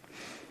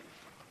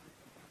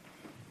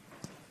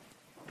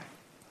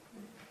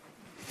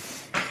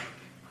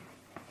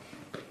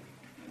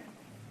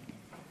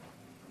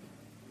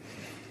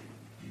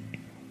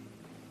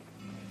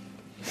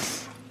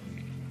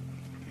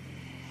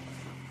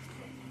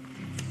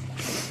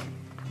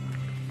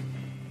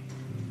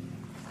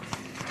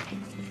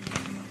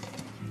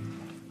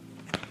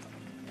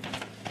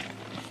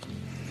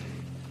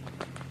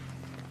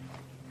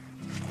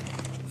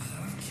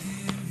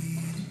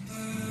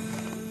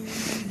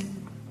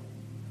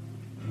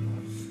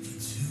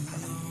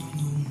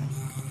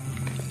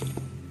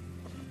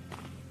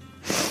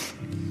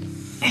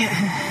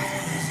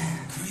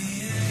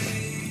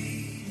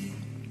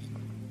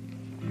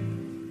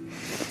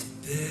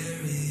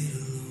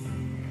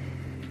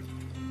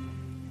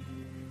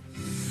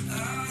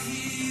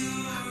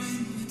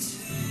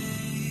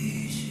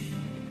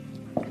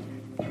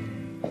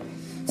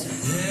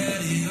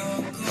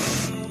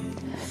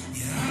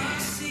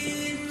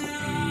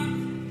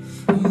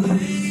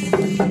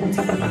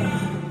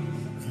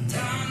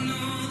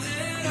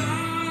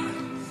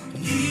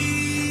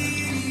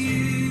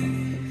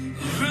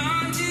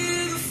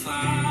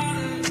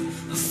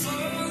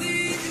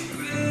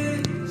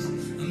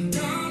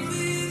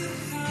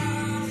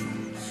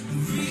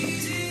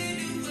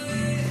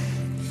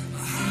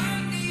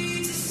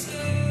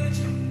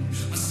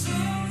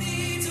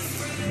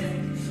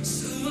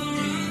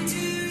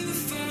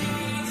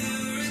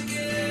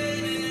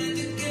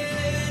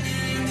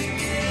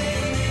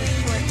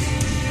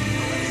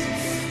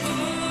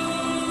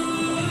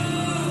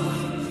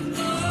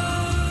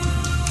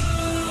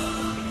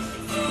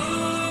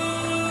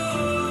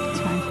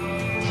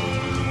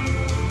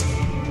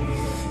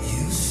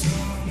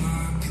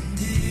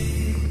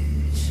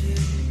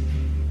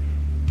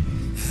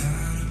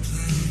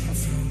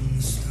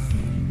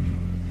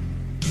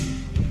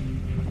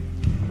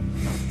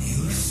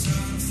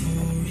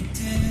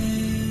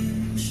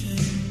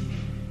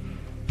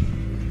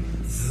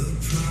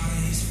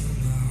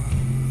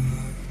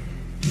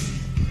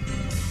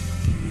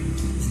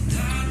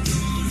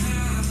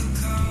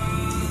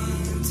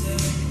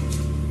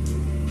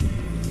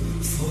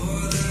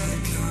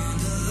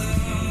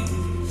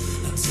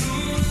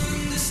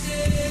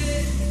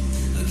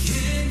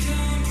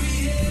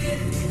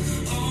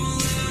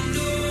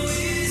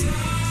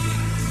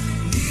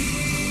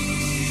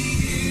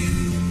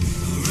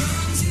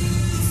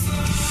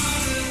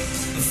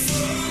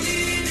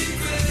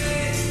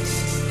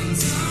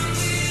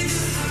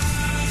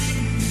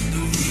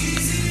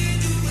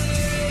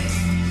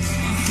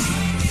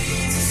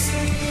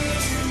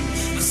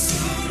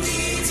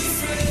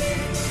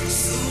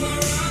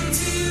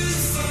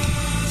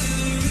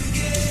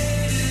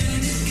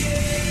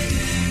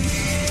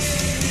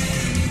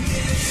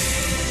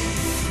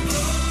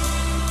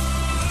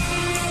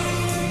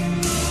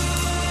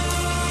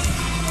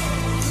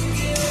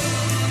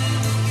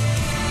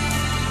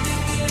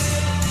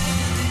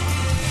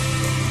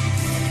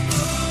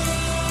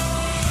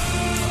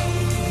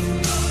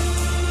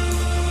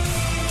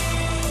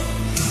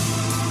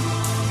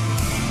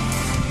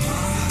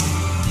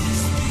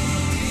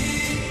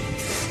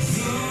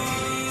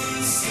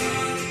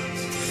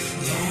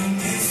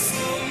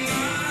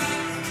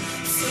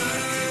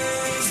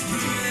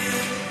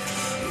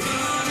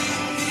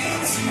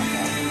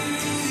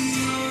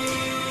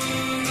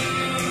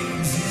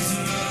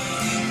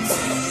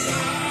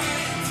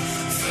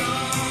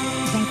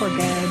 We're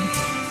good.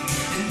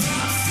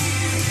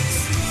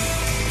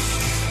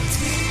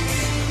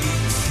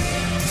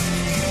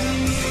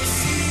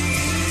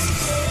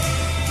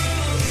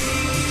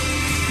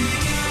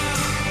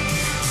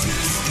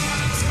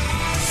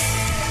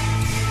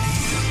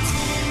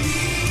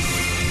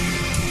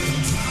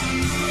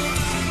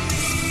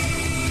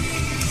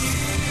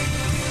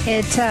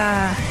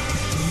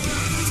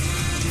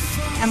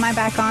 Am I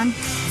back on?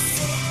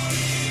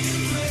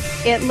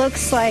 It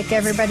looks like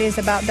everybody's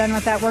about done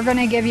with that. We're going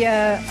to give you,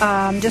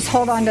 just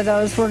hold on to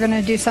those. We're going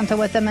to do something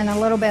with them in a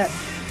little bit.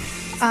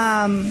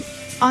 On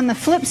the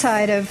flip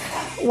side of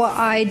what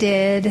I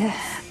did,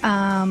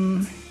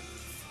 on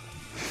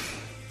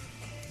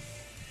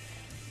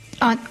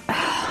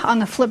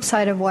the flip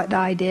side of what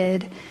I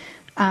did,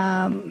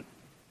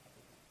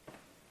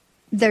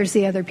 there's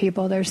the other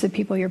people. There's the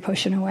people you're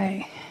pushing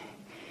away.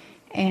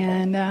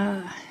 And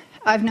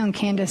I've known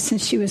Candace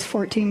since she was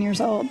 14 years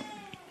old.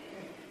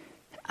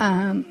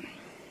 I'd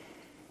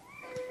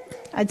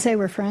say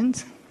we're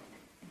friends.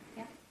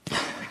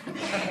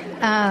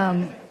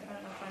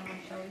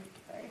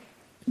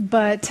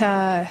 But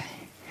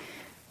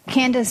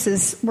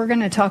Candace we're going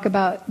to talk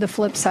about the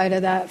flip side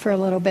of that for a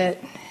little bit,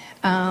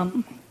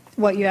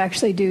 what you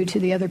actually do to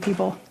the other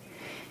people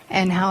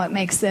and how it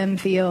makes them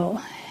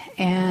feel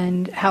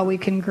and how we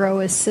can grow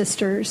as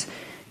sisters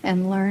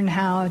and learn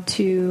how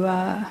to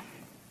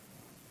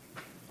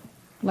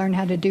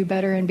do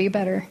better and be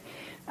better.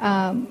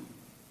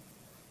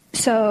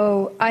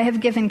 So I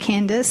have given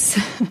Candace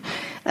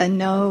a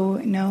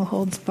no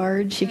holds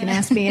barred. She can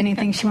ask me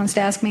anything she wants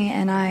to ask me,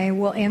 and I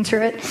will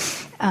answer it,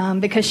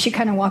 because she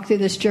kind of walked through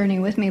this journey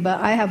with me.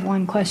 But I have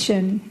one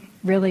question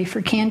really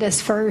for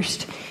Candace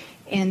first,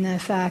 in the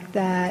fact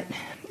that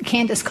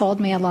Candace called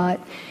me a lot,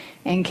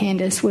 and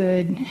Candace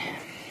would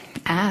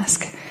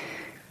ask,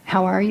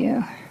 how are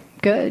you?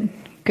 Good.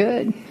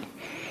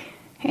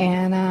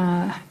 And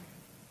I'm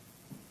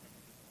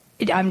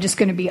just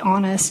going to be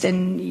honest,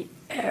 and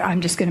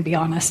I'm just going to be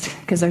honest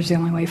because there's the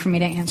only way for me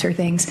to answer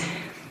things.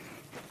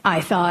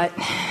 I thought,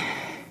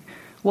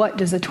 what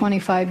does a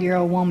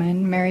 25-year-old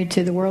woman married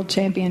to the world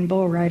champion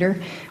bull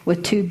rider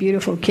with 2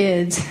 beautiful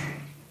kids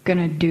going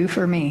to do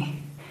for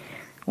me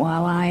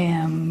while I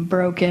am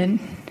broken?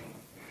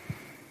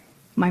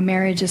 My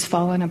marriage has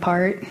fallen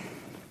apart,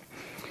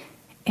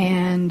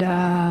 and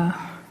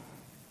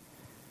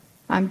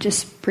I'm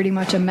just pretty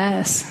much a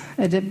mess,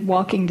 a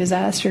walking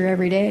disaster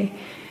every day.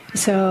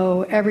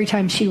 So every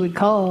time she would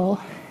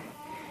call,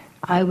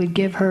 I would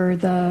give her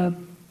the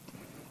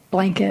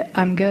blanket,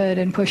 I'm good,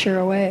 and push her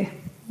away.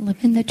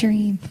 Living the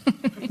dream.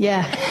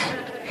 Yeah.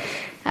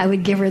 I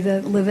would give her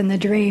the living the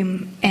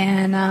dream.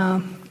 And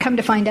come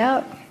to find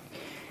out,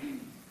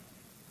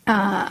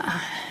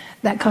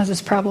 that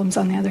causes problems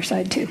on the other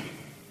side too.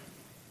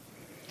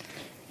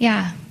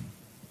 Yeah.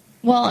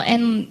 Well,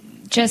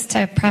 and just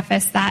to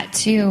preface that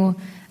too,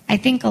 I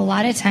think a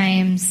lot of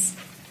times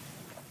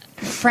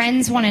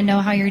friends want to know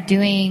how you're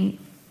doing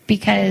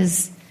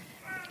because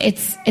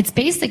it's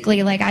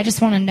basically like, I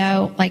just want to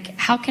know, like,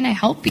 how can I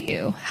help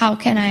you? How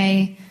can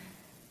I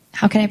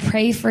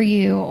pray for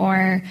you?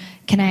 Or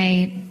can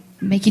I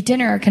make you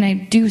dinner? Or can I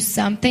do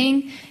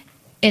something?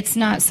 It's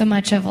not so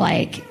much of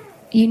like,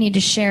 you need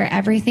to share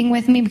everything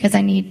with me because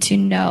I need to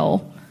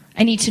know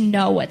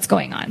what's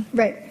going on.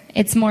 Right.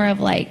 It's more of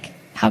like,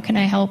 how can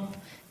I help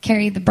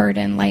carry the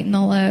burden, lighten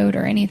the load,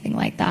 or anything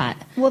like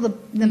that? Well,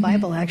 the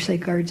Bible actually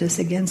guards us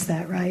against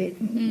that, right?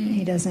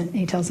 Mm-hmm.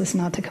 He tells us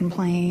not to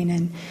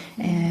complain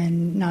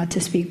and not to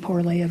speak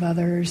poorly of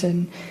others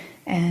and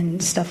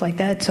stuff like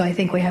that. So I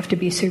think we have to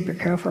be super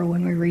careful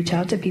when we reach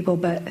out to people.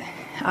 But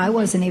I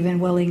wasn't even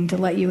willing to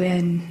let you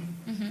in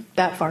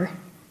that far.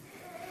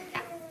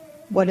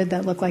 What did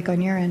that look like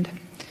on your end?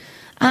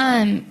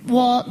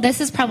 Well,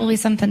 this is probably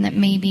something that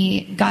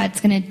maybe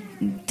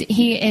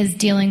He is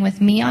dealing with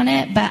me on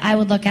it, but I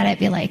would look at it and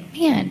be like,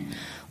 man,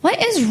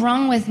 what is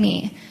wrong with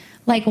me?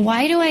 Like,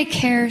 why do I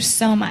care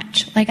so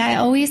much? Like, I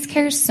always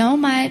care so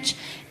much,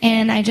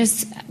 and I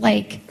just,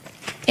 like,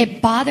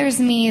 it bothers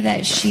me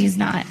that she's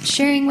not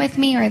sharing with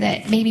me, or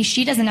that maybe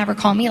she doesn't ever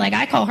call me. Like,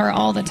 I call her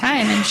all the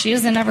time, and she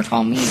doesn't ever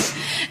call me.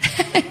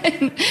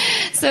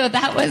 So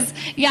that was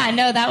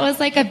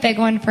like a big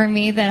one for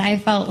me, that I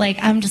felt like,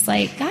 I'm just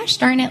like, gosh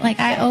darn it, like,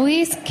 I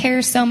always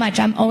care so much.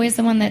 I'm always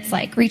the one that's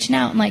like reaching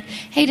out and like,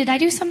 hey, did I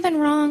do something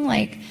wrong?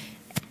 Like,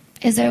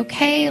 is it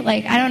okay?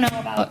 Like, I don't know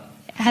about,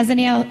 has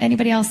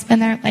anybody else been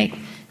there? Like,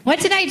 what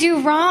did I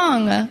do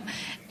wrong?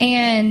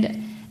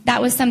 And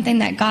that was something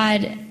that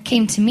God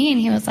came to me,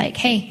 and he was like,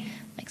 hey,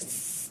 like,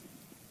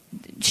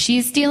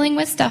 she's dealing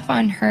with stuff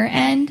on her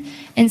end,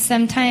 and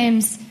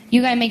sometimes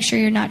you got to make sure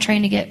you're not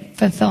trying to get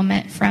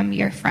fulfillment from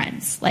your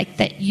friends, like,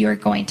 that you're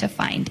going to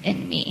find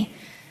in me.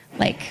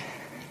 Like,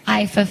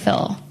 I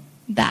fulfill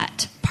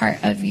that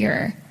part of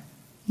your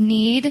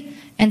need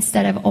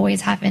instead of always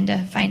having to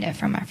find it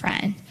from a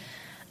friend.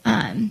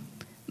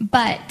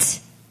 But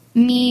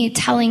me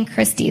telling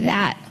Christy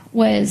that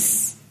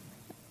was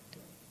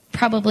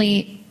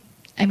probably,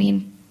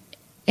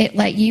 it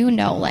let you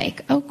know,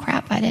 like, oh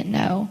crap, I didn't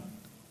know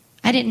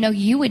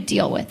you would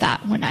deal with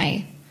that when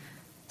I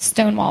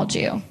stonewalled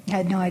you. I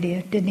had no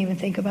idea. Didn't even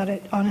think about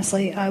it.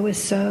 Honestly, I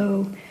was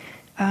so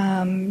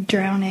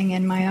drowning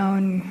in my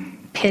own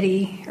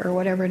pity, or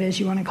whatever it is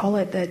you want to call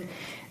it,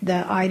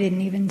 that I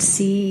didn't even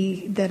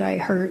see that I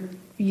hurt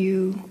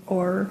you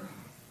or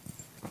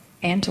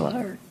Angela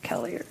or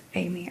Kelly or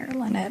Amy or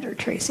Lynette or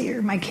Tracy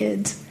or my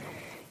kids.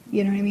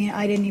 You know what I mean?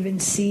 I didn't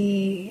even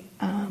see.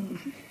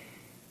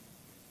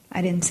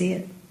 I didn't see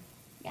it.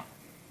 Yeah.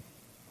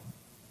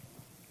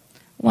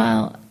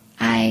 Well,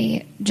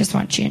 I just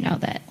want you to know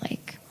that,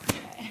 like,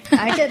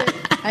 I get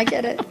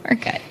it. We're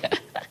good.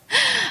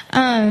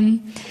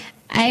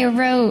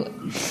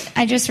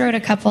 I just wrote a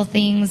couple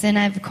things, and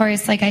of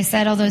course, like I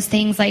said, all those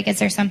things, like, is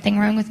there something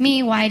wrong with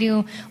me? Why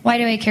do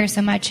I care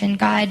so much? And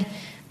God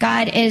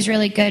is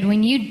really good.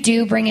 When you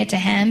do bring it to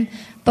him,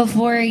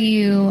 before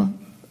you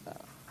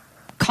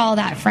call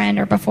that friend,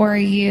 or before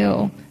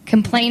you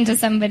complain to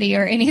somebody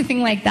or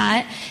anything like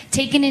that,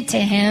 taking it to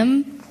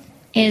him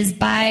is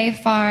by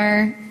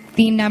far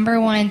the number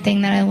one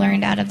thing that I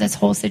learned out of this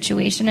whole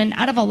situation, and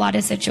out of a lot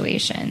of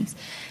situations,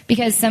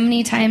 because so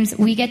many times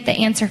we get the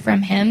answer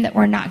from him that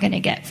we're not going to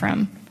get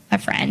from a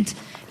friend,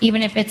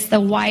 even if it's the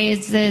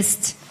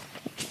wisest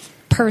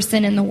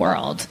person in the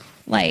world.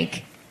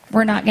 Like,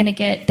 we're not going to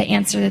get the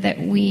answer that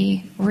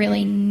we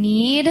really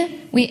need.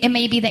 It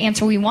may be the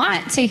answer we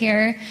want to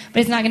hear, but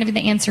it's not going to be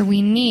the answer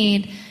we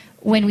need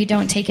when we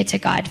don't take it to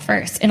God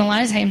first. And a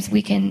lot of times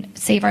we can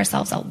save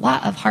ourselves a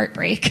lot of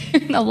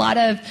heartbreak, a lot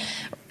of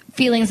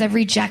feelings of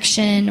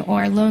rejection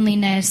or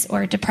loneliness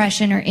or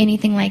depression or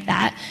anything like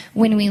that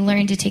when we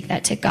learn to take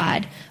that to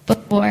God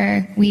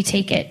before we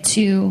take it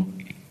to,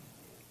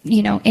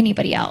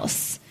 anybody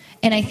else.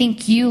 And I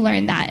think you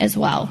learned that as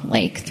well,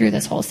 like through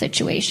this whole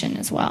situation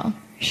as well.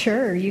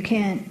 Sure. You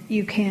can't,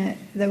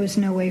 there was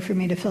no way for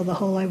me to fill the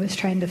hole I was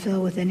trying to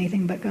fill with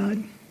anything but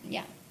God.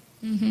 Yeah.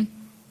 Mm-hmm.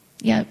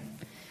 Yep.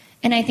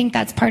 And I think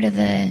that's part of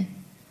the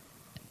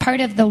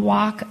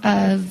walk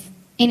of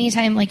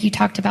anytime, like you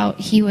talked about,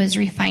 he was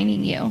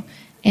refining you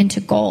into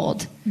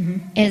gold,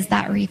 is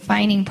that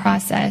refining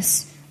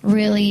process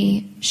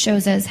really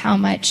shows us how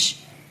much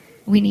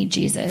we need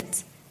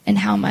Jesus and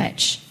how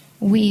much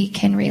we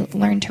can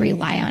learn to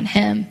rely on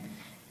him.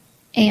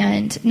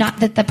 And not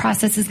that the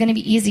process is going to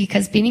be easy,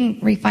 because being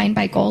refined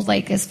by gold,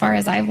 like as far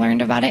as I've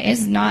learned about it,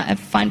 is not a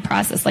fun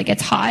process. Like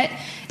it's hot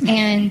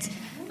and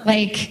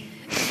like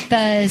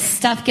the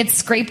stuff gets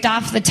scraped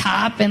off the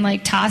top and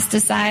like tossed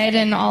aside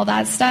and all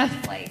that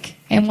stuff. Like,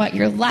 and what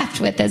you're left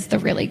with is the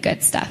really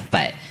good stuff.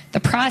 But the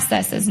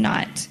process is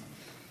not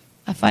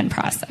a fun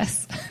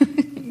process.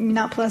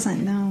 Not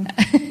pleasant, no.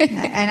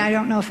 And I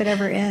don't know if it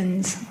ever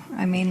ends.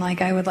 I mean,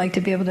 like I would like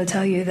to be able to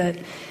tell you that,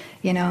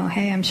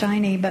 hey, I'm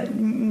shiny, but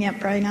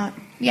probably not.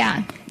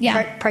 Yeah.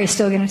 Probably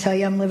still going to tell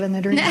you I'm living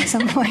the dream at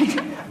some point.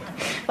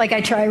 Like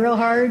I try real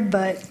hard,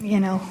 but,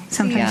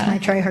 sometimes my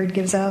try hard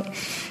gives out.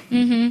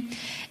 Mm-hmm.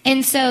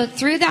 And so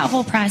through that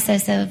whole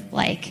process of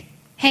like,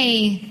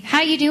 hey,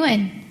 how you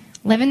doing?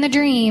 Living the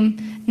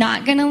dream,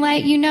 not going to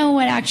let you know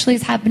what actually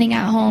is happening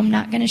at home,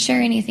 not going to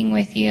share anything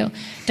with you.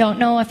 Don't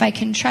know if I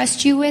can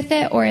trust you with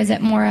it, or is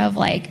it more of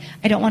like,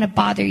 I don't want to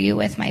bother you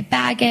with my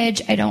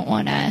baggage. I don't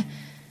want to,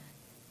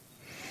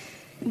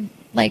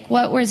 like,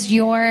 what was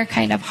your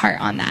kind of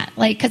heart on that?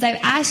 Like, because I've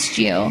asked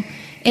you,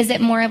 is it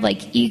more of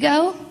like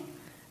ego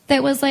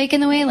that was like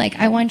in the way? Like,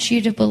 I want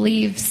you to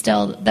believe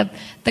still the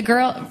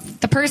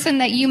person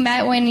that you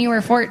met when you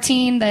were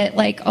 14 that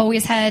like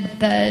always had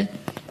the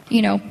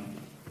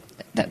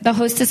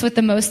hostess with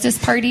the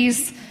mostest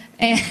parties.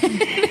 And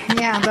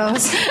yeah,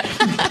 those.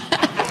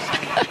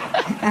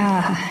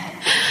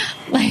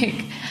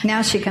 Like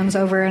now she comes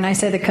over and I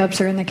say the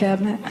cups are in the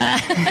cabinet.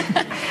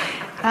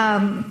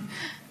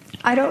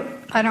 I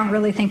don't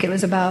really think it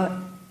was about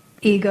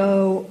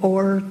ego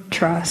or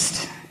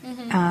trust.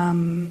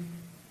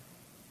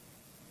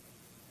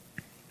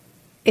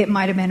 It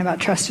might have been about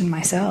trust in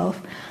myself.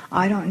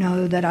 I don't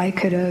know that I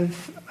could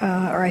have,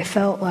 or I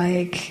felt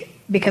like,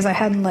 because I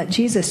hadn't let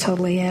Jesus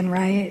totally in,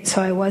 right?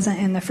 So I wasn't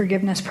in the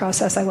forgiveness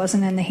process. I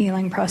wasn't in the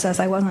healing process.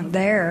 I wasn't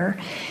there.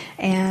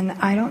 And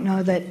I don't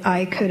know that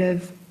I could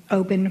have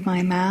opened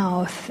my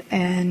mouth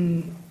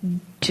and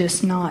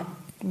just not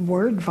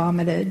word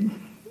vomited,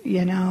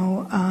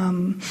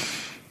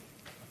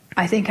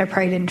 I think I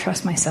probably didn't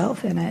trust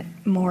myself in it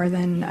more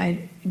than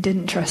I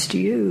didn't trust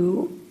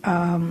you.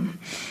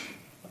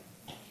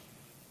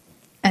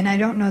 And I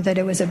don't know that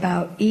it was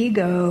about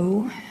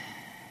ego.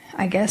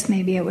 I guess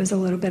maybe it was a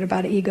little bit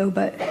about ego,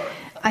 but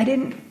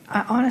I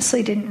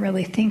honestly didn't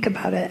really think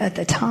about it at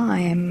the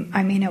time.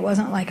 I mean, it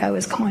wasn't like I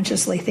was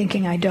consciously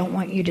thinking, I don't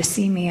want you to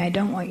see me, I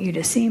don't want you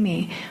to see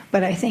me.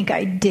 But I think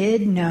I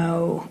did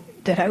know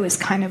that I was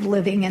kind of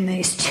living in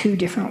these two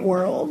different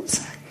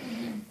worlds.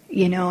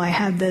 I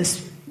had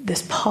this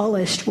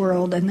polished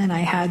world, and then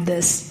I had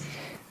this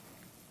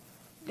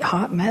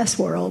hot mess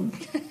world.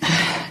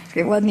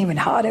 It wasn't even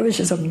hot, it was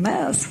just a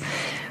mess.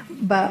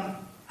 But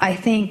I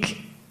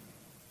think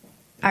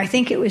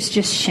it was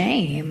just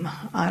shame.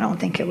 I don't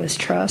think it was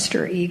trust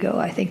or ego.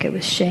 I think it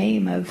was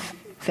shame of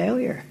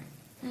failure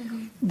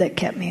that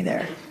kept me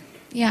there.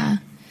 Yeah.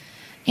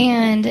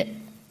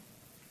 And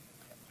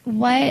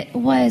what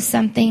was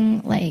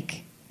something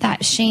like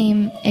that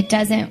shame? It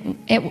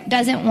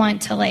doesn't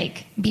want to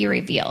like be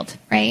revealed,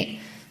 right?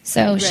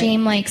 So right.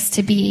 Shame likes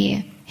to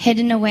be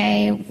hidden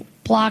away,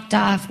 blocked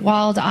off,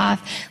 walled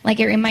off. Like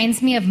it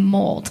reminds me of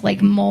mold.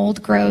 Like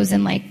mold grows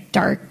in like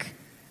dark,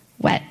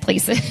 wet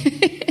places.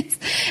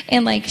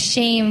 And like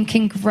shame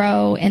can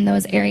grow in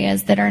those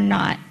areas that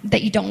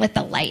you don't let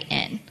the light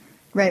in.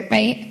 Right.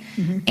 Right?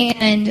 Mm-hmm.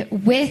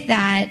 And with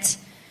that,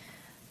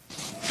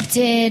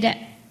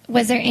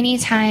 was there any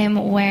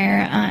time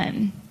where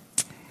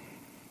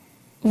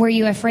were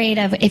you afraid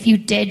of, if you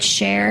did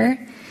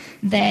share,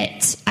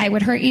 that I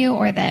would hurt you,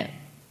 or that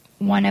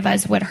one of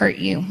us would hurt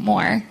you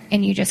more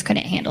and you just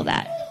couldn't handle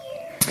that?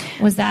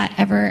 Was that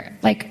ever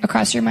like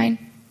across your mind?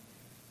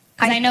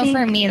 Because I know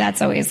for me,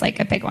 that's always like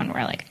a big one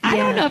where like, I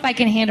don't know if I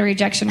can handle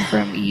rejection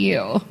from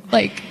you.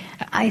 Like,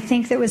 I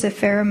think there was a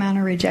fair amount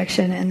of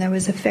rejection, and there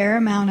was a fair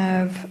amount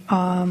of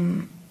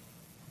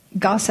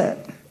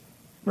gossip,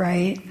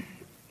 right?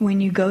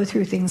 When you go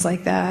through things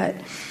like that,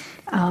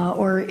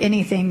 or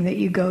anything that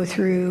you go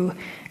through.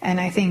 And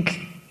I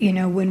think,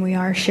 when we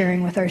are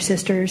sharing with our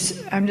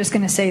sisters, I'm just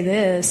going to say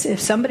this: if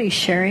somebody's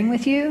sharing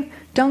with you,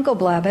 don't go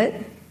blab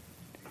it.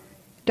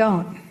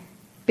 Don't.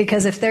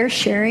 Because if they're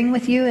sharing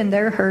with you and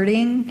they're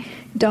hurting,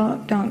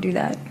 don't do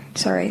that.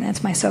 Sorry,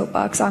 that's my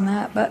soapbox on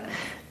that. But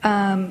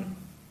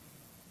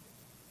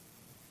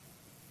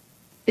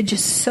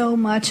just so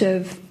much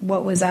of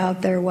what was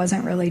out there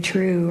wasn't really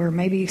true, or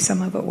maybe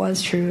some of it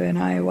was true and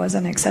I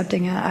wasn't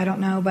accepting it. I don't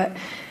know, but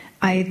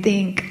I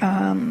think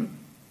I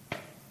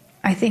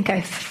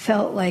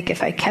felt like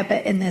if I kept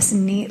it in this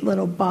neat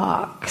little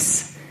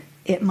box,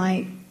 it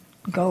might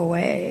go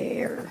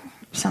away or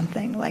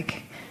something.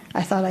 Like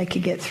I thought I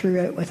could get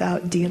through it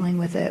without dealing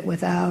with it,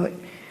 without.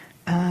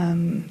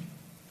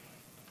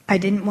 I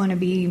didn't want to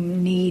be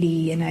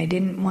needy, and I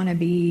didn't want to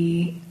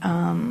be.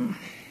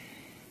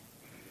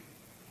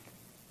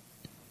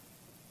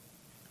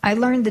 I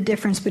learned the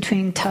difference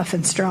between tough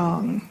and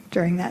strong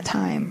during that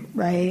time,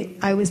 right?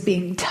 I was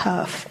being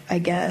tough, I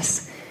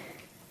guess.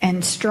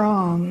 And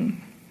strength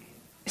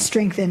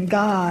in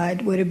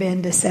God would have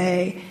been to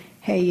say,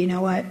 hey, you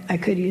know what? I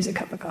could use a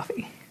cup of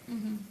coffee.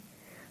 Mm-hmm.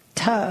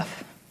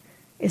 Tough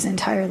is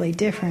entirely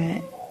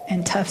different,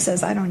 and tough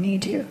says, I don't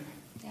need you.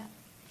 Yeah.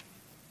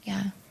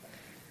 Yeah.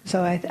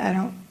 So I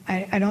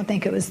don't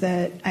think it was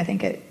that. I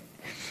think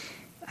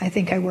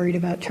I worried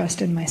about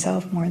trust in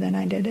myself more than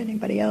I did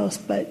anybody else,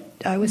 but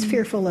I was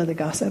fearful of the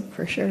gossip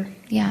for sure.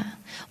 Yeah.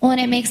 Well,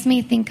 and it makes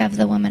me think of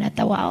the woman at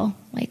the well,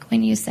 like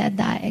when you said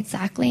that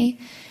exactly,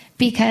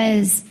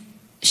 because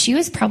she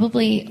was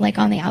probably, like,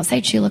 on the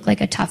outside, she looked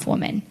like a tough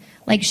woman.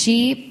 Like,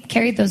 she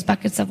carried those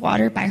buckets of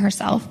water by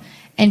herself,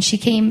 and she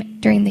came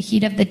during the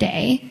heat of the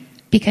day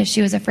because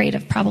she was afraid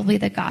of probably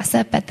the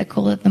gossip at the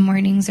cool of the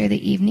mornings or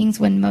the evenings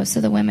when most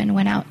of the women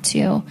went out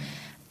to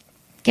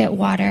get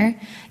water.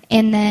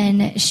 And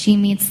then she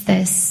meets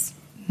this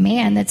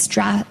man that's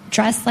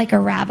dressed like a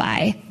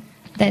rabbi,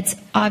 that's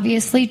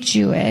obviously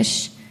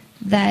Jewish,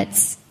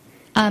 that's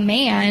a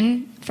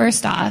man,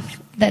 first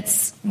off,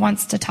 that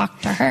wants to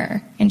talk to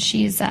her. And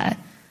she's a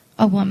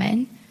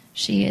woman.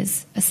 She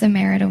is a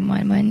Samaritan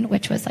woman,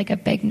 which was like a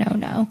big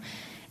no-no.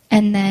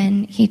 And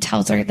then he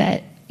tells her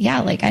that,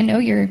 yeah, like,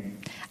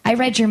 I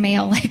read your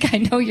mail. Like, I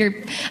know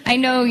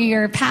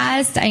your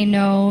past. I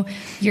know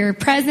your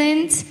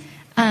present.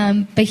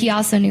 But he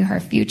also knew her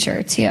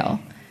future too.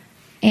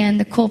 And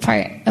the cool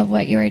part of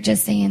what you were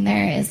just saying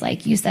there is,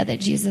 like, you said that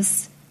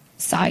Jesus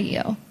saw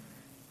you.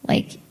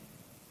 Like,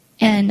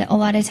 and a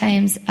lot of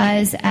times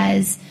us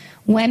as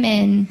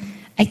women,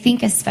 I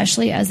think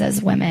especially us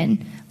as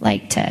women,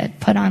 like to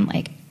put on,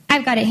 like,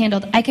 I've got it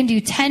handled. I can do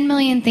 10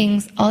 million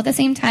things all at the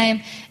same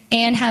time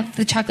and have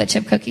the chocolate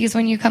chip cookies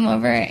when you come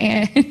over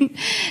and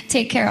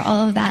take care of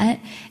all of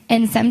that.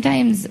 And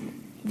sometimes,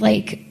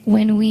 like,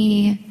 when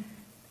we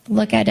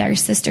look at our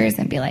sisters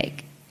and be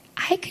like,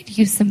 I could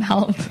use some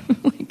help.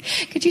 Like,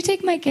 could you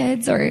take my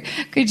kids, or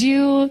could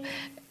you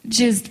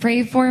just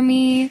pray for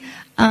me?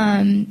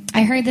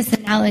 I heard this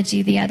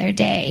analogy the other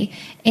day,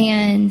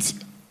 and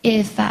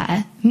if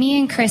me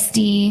and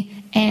Christy,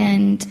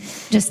 and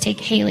just take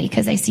Haley,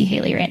 because I see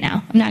Haley right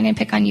now. I'm not going to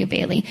pick on you,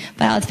 Bailey,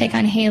 but I'll pick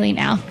on Haley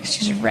now, because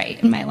she's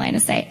right in my line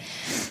of sight.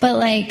 But,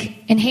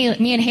 like,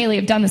 me and Haley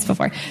have done this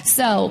before.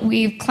 So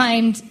we've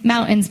climbed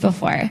mountains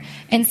before,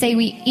 and say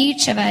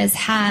each of us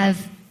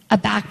have a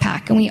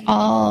backpack,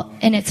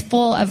 and it's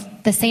full of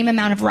the same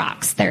amount of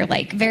rocks. They're,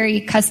 like,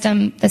 very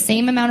custom, the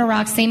same amount of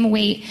rocks, same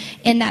weight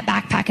in that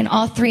backpack, and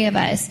all three of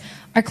us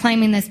are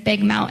climbing this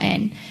big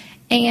mountain.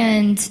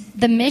 And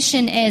the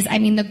mission is,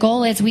 the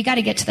goal is we got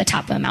to get to the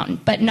top of the mountain,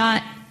 but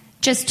not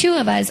just two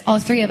of us, all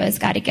three of us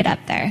got to get up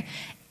there.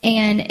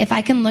 And if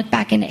I can look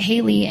back into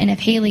Haley, and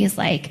if Haley is,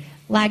 like,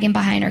 lagging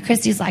behind, or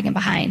Christy's lagging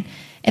behind,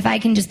 if I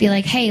can just be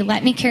like, hey,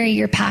 let me carry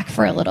your pack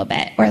for a little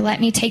bit, or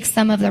let me take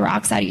some of the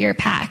rocks out of your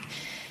pack.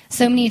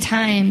 So many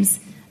times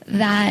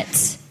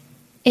that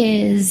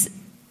is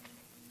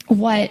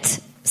what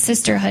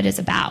sisterhood is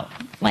about.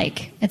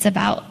 Like, it's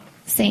about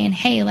saying,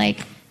 hey,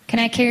 like, can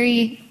I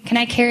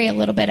carry a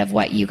little bit of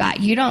what you got?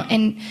 You don't,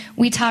 and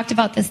we talked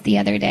about this the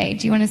other day.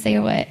 Do you want to say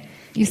what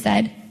you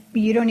said?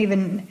 You don't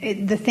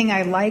even, the thing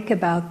I like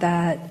about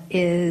that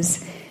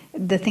is,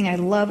 the thing I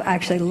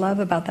actually love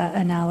about that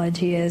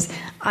analogy is,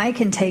 I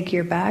can take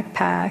your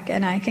backpack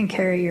and I can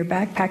carry your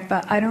backpack,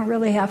 but I don't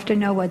really have to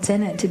know what's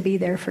in it to be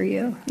there for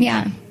you.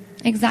 Yeah,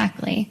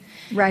 exactly.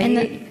 Right?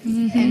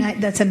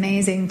 And that's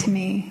amazing to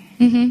me.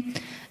 Mm-hmm.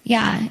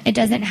 Yeah, it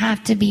doesn't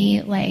have to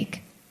be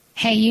like,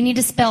 hey, you need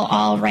to spill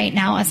all right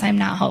now as I'm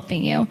not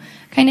helping you,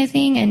 kind of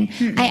thing.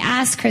 And I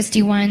asked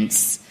Christy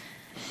once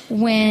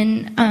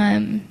when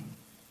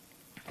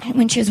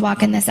she was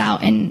walking this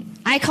out, and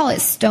I call it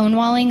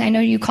stonewalling. I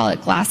know you call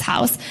it glass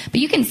house, but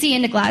you can see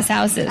into glass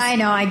houses. I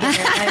know, I get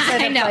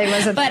it. I know,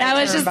 but I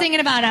was just thinking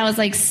about it. I was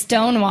like,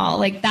 stonewall,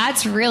 like,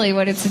 that's really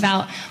what it's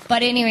about.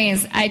 But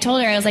anyways, I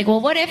told her, I was like, well,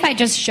 what if I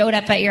just showed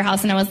up at your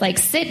house and I was like,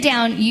 sit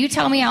down, you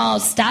tell me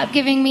all, stop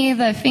giving me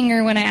the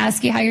finger when I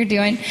ask you how you're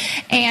doing,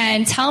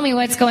 and tell me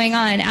what's going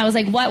on. I was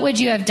like, what would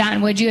you have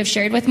done? Would you have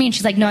shared with me? And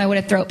she's like, no, I would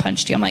have throat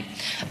punched you. I'm like,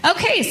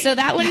 okay, so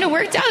that wouldn't have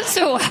worked out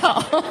so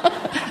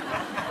well.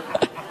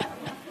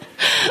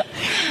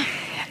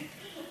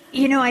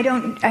 You know,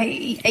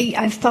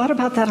 I've thought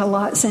about that a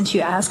lot since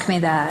you asked me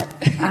that.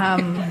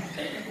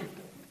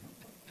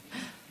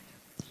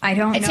 I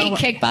take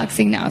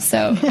kickboxing now,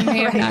 so I may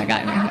have not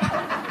gotten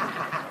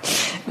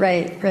it.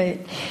 Right.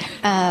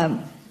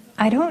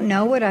 I don't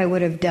know what I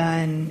would have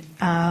done.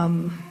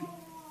 I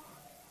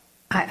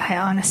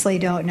honestly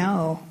don't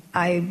know.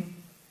 I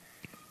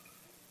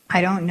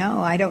don't know.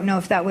 I don't know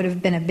if that would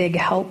have been a big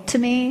help to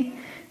me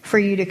for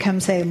you to come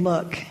say,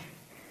 look,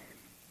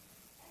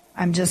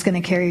 I'm just going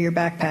to carry your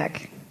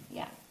backpack.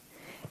 Yeah.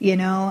 You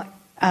know,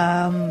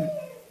 I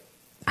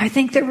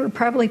think there were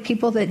probably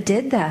people that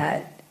did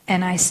that,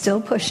 and I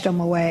still pushed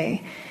them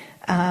away.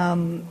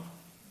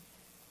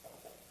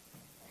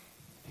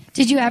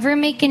 Did you ever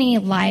make any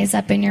lies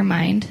up in your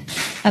mind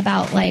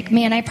about, like,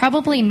 man, I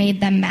probably made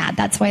them mad,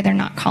 that's why they're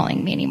not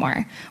calling me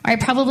anymore? Or I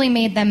probably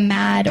made them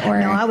mad,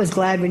 or... No, I was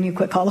glad when you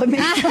quit calling me.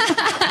 I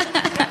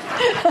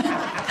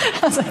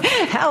was like,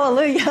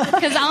 hallelujah.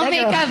 Because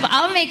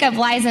I'll make up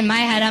lies in my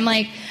head. I'm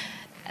like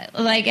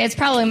it's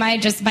probably my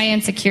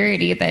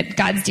insecurity that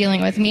God's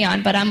dealing with me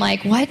on. But I'm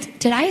like, what?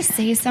 Did I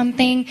say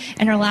something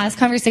in our last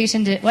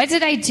conversation? What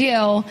did I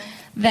do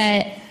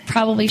that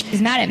probably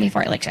she's mad at me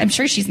for? Like, I'm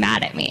sure she's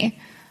mad at me.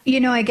 You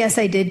know, I guess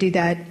I did do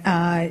that.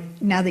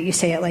 Now that you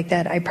say it like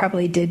that, I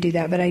probably did do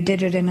that, but I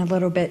did it in a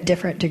little bit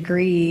different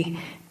degree.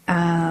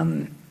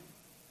 I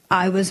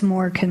was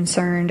more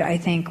concerned, I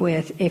think,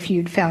 with if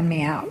you'd found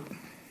me out.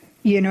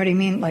 You know what I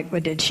mean? Like,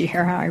 what, did she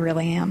hear how I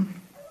really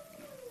am?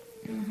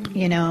 Mm-hmm.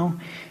 You know,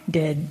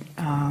 did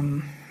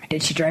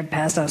she drive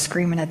past us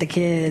screaming at the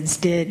kids?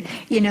 Did,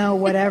 you know,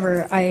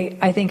 whatever.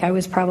 I think I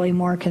was probably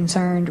more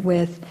concerned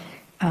with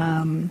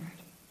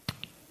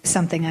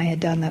something I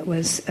had done that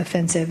was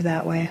offensive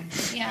that way.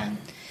 Yeah.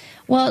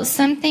 Well,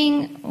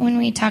 something, when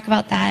we talk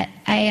about that,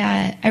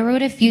 I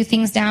wrote a few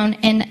things down,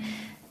 and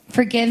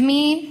forgive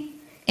me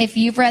if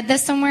you've read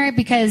this somewhere,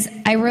 because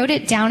I wrote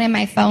it down in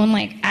my phone,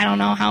 like, I don't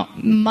know how,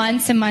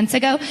 months and months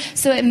ago.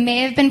 So it may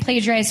have been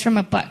plagiarized from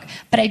a book,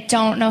 but I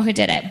don't know who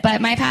did it. But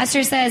my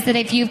pastor says that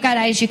if you've got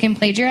eyes, you can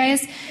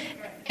plagiarize.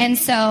 And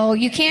so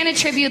you can't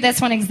attribute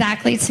this one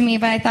exactly to me,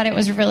 but I thought it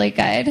was really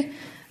good.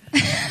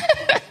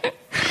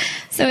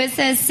 So it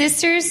says,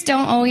 sisters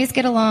don't always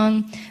get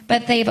along,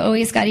 but they've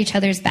always got each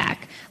other's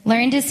back.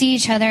 Learn to see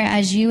each other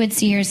as you would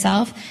see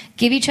yourself.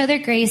 Give each other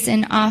grace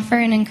and offer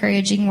an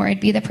encouraging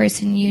word. Be the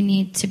person you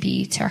need to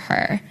be to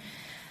her.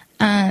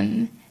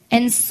 And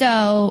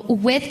so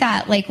with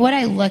that, like, what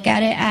I look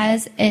at it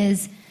as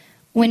is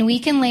when we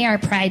can lay our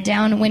pride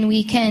down, when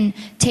we can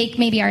take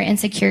maybe our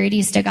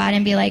insecurities to God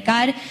and be like,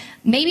 God,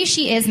 maybe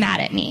she is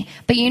mad at me,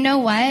 but you know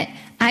what?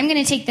 I'm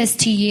going to take this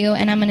to you,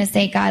 and I'm going to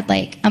say, God,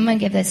 like, I'm going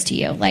to give this to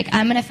you. Like,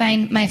 I'm going to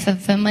find my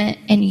fulfillment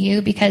in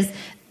you, because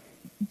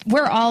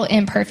we're all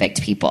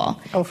imperfect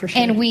people. Oh, for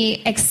sure. And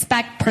we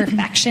expect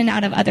perfection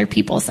out of other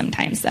people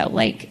sometimes, though.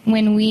 Like,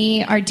 when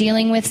we are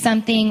dealing with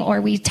something, or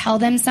we tell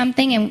them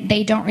something and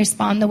they don't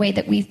respond the way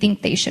that we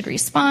think they should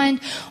respond,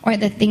 or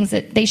the things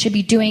that they should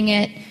be doing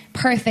it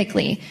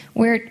perfectly,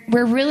 we're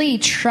really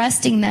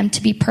trusting them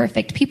to be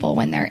perfect people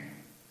when they're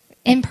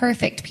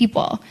imperfect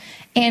people.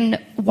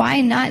 And why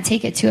not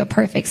take it to a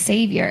perfect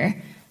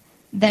Savior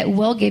that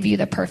will give you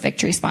the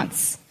perfect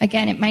response?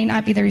 Again, it might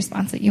not be the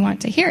response that you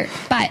want to hear,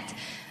 but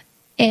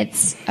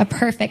it's a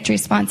perfect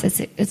response.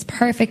 It's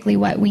perfectly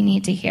what we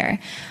need to hear.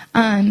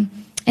 And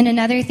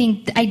another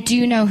thing, I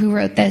do know who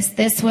wrote this.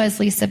 This was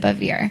Lisa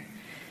Bevere.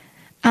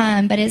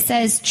 But it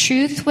says,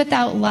 truth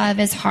without love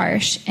is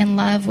harsh, and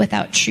love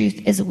without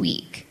truth is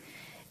weak.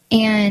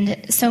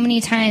 And so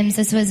many times,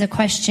 this was a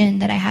question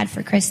that I had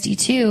for Christy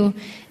too,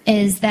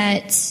 is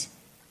that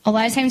a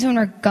lot of times when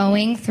we're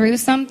going through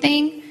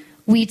something,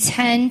 we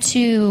tend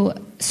to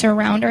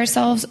surround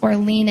ourselves or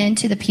lean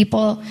into the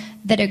people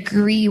that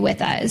agree with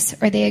us,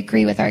 or they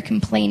agree with our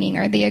complaining,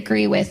 or they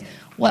agree with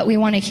what we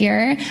want to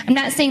hear. I'm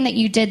not saying that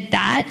you did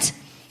that,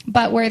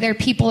 but were there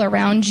people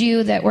around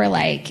you that were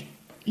like,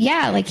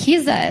 yeah, like,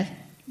 he's a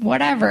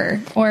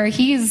whatever, or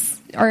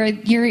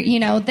you're, you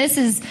know, this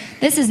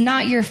is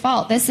not your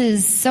fault. This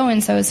is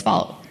so-and-so's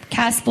fault.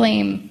 Cast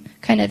blame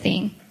kind of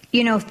thing.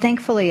 You know,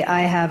 thankfully,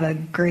 I have a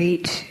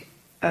great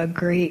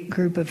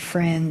group of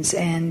friends,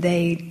 and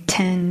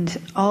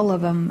all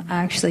of them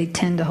actually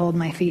tend to hold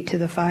my feet to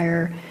the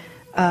fire,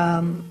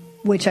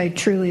 which I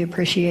truly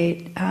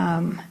appreciate.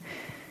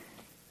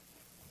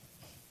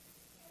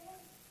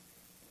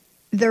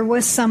 There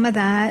was some of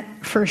that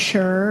for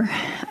sure,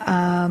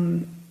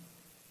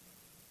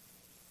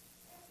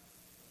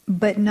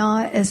 but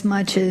not as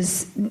much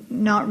as,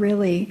 not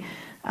really,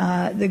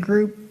 the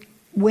group.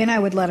 When I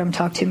would let them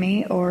talk to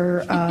me,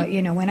 or,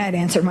 you know, when I'd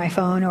answer my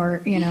phone,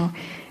 or, you know,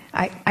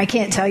 I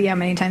can't tell you how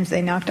many times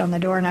they knocked on the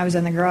door and I was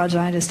in the garage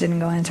and I just didn't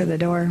go answer the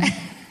door.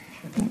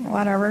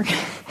 Whatever.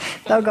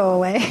 They'll go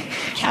away.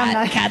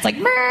 Cat's like,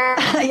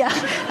 yeah.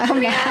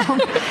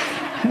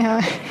 No,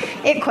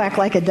 it quacked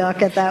like a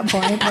duck at that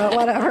point, but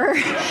whatever.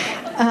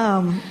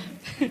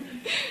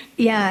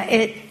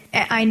 Yeah,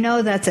 I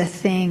know that's a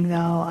thing, though.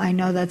 I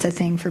know that's a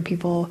thing for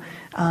people,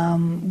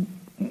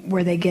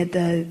 where they get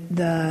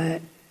the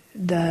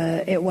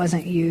it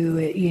wasn't you,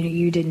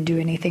 you didn't do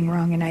anything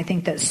wrong, and I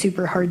think that's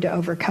super hard to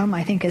overcome.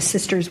 I think as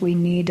sisters we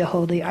need to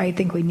hold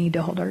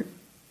our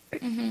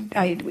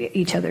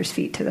each other's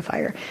feet to the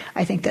fire.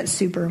 I think that's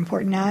super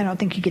important. Now, I don't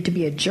think you get to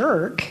be a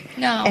jerk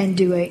and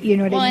do it. You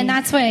know what I mean? Well, and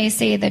that's why I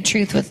say the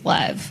truth with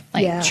love.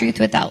 Like, truth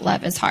without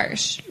love is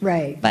harsh.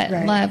 Right. But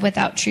love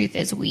without truth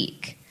is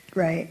weak.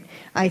 Right.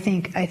 I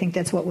think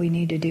that's what we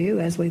need to do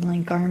as we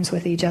link arms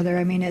with each other.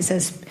 I mean, it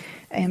says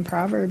in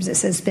Proverbs, it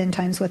says spend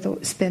time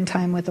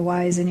with the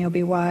wise and you'll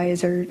be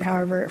wise, or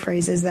however it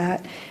phrases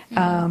that.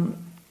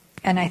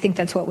 And I think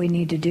that's what we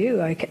need to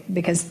do,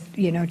 because,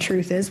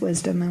 truth is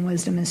wisdom and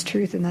wisdom is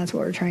truth, and that's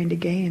what we're trying to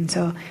gain.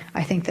 So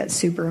I think that's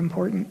super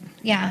important.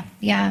 Yeah,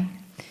 yeah.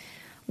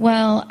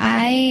 Well,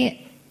 I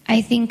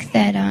think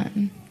that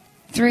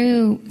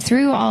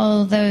through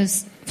all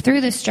those,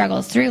 through the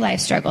struggles, through life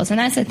struggles, and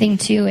that's the thing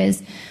too,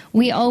 is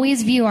we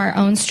always view our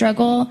own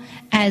struggle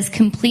as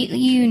completely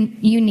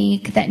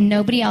unique, that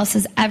nobody else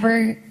has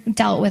ever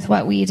dealt with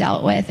what we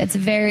dealt with. It's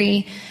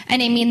and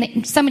I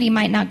mean, somebody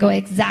might not go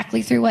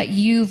exactly through what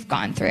you've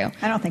gone through.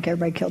 I don't think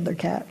everybody killed their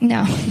cat.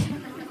 No.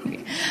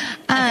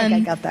 I think I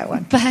got that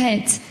one.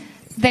 But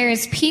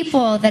there's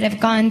people that have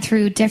gone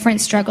through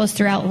different struggles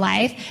throughout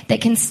life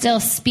that can still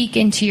speak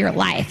into your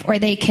life, or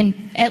they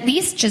can at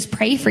least just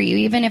pray for you,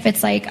 even if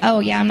it's like, oh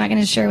yeah, I'm not going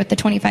to share with the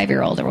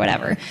 25-year-old or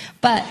whatever.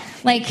 But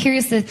like,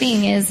 here's the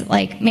thing is,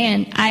 like,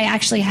 man, I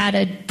actually had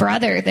a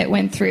brother that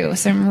went through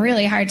some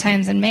really hard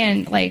times, and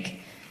man, like,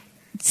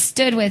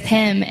 stood with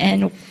him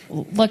and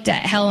looked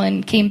at hell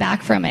and came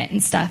back from it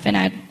and stuff. And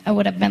I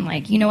would have been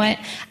like, you know what?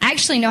 I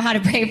actually know how to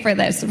pray for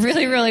this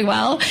really, really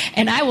well,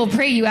 and I will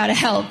pray you out of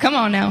hell. Come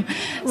on now.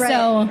 Right.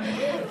 So,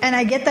 and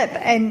I get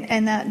that,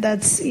 and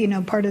that's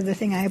part of the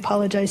thing I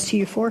apologize to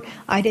you for.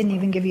 I didn't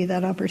even give you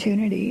that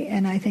opportunity,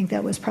 and I think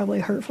that was probably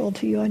hurtful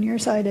to you on your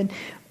side.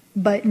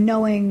 But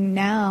knowing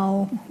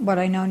now what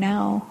I know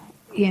now,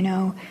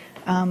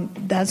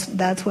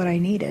 that's what I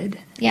needed.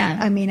 Yeah.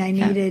 I mean, I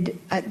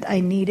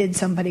needed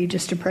somebody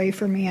just to pray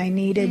for me. I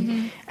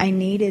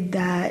needed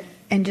that.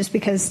 And just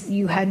because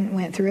you hadn't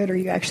went through it, or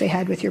you actually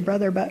had with your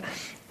brother, but,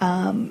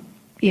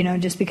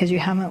 just because you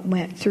haven't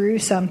went through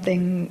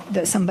something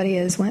that somebody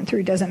has went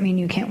through doesn't mean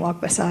you can't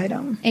walk beside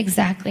them.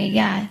 Exactly.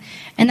 Yeah.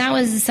 And that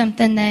was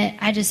something that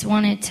I just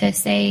wanted to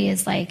say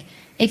is, like,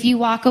 if you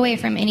walk away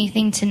from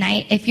anything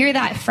tonight, if you're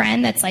that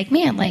friend that's like,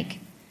 man, like,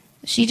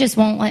 she just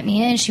won't let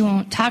me in, she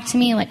won't talk to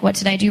me, like, what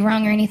did I do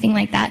wrong or anything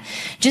like that,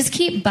 just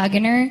keep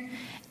bugging her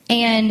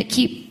and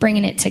keep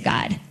bringing it to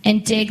God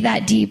and dig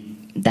that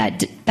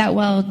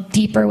well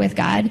deeper with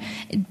God.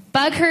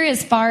 Bug her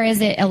as far as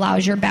it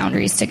allows your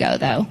boundaries to go,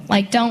 though.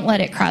 Like, don't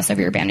let it cross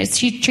over your boundaries.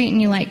 She's treating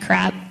you like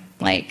crap,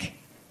 like,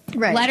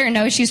 right. Let her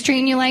know she's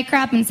treating you like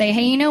crap and say,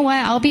 hey, you know what,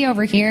 I'll be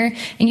over here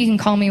and you can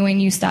call me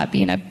when you stop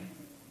being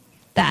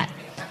that.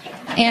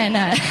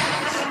 And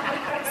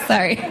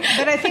sorry.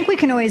 But I think we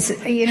can always,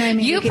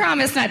 You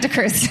promised not to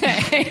curse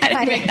today. I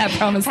didn't make that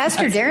promise.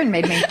 Pastor Darren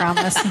made me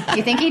promise.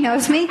 You think he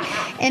knows me?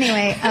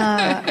 Anyway,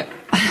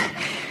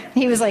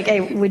 he was like,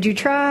 hey, would you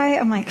try?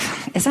 I'm like,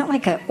 is that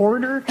like an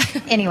order?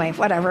 Anyway,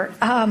 whatever.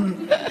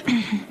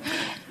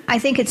 I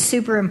think it's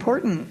super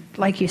important,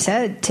 like you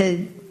said,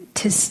 to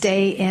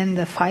stay in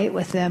the fight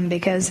with them,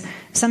 because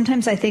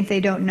sometimes I think they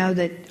don't know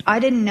that I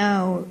didn't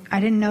know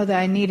that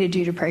I needed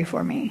you to pray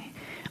for me.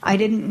 I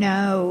didn't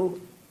know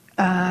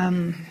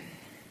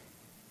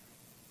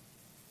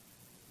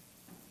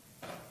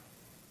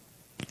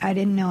I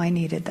didn't know I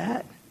needed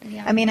that.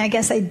 Yeah. I mean, I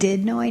guess I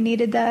did know I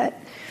needed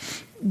that,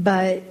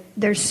 but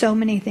there's so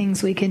many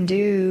things we can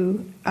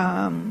do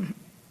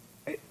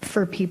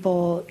for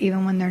people,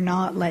 even when they're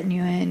not letting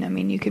you in. I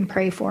mean, you can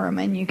pray for them,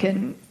 and you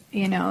can,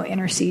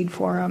 intercede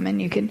for them,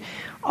 and you can,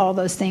 all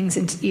those things,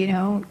 and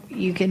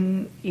you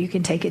can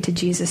take it to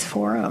Jesus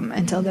for them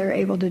until they're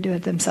able to do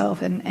it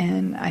themselves.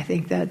 And I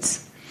think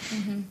that's.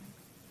 Mm-hmm.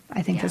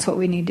 I think that's what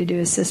we need to do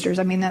as sisters.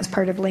 I mean, that's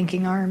part of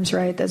linking arms,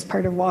 right? That's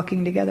part of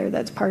walking together.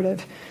 That's part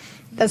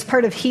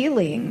of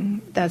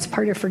healing. That's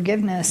part of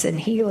forgiveness and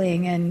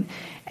healing.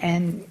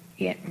 And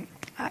yeah,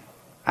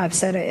 I've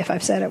said it. If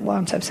I've said it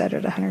once, I've said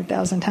it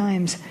 100,000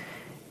 times.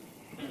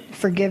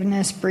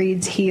 Forgiveness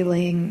breeds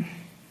healing,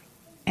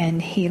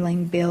 and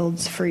healing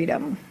builds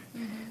freedom.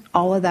 Mm-hmm.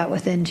 All of that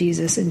within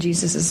Jesus and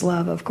Jesus'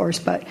 love, of course,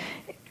 but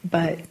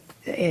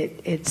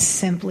it's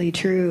simply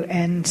true,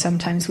 and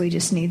sometimes we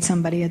just need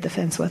somebody at the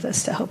fence with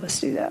us to help us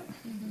do that.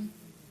 Mm-hmm.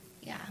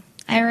 Yeah.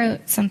 I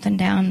wrote something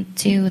down,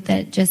 too,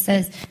 that just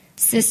says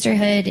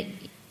sisterhood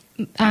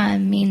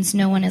means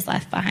no one is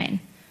left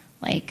behind.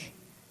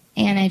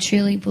 And I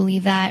truly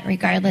believe that,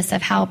 regardless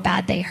of how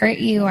bad they hurt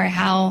you or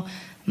how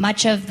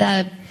much of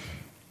that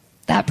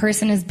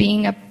person is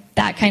being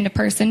that kind of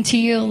person to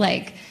you,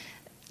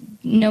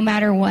 no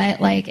matter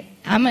what,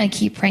 I'm going to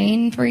keep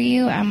praying for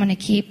you. I'm going to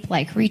keep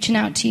reaching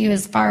out to you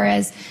as far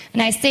as,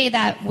 and I say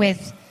that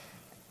with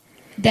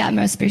the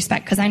utmost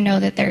respect, because I know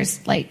that there's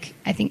I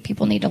think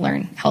people need to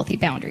learn healthy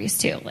boundaries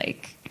too.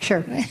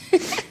 Sure.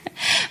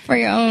 For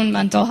your own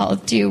mental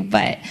health too.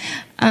 But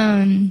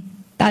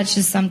that's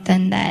just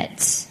something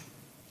that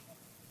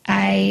I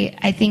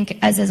I think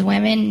us as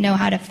women know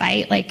how to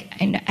fight. Like,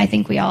 I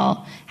think we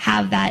all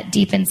have that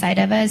deep inside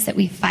of us that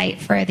we fight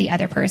for the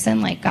other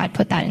person. Like, God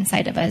put that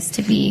inside of us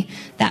to be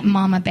that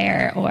mama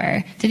bear.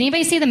 Or did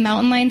anybody see the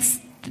mountain lions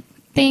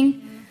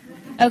thing?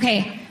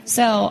 Okay,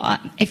 so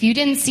if you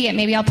didn't see it,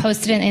 maybe I'll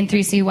post it in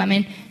N3C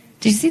Women.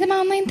 Did you see the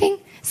mountain lion thing?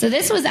 So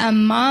this was a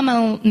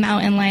mama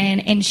mountain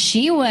lion, and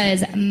she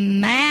was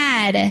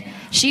mad.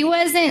 She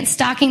wasn't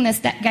stalking this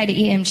guy to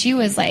eat him. She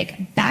was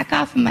like, back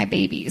off of my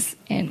babies.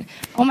 And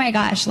oh my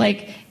gosh,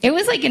 like, it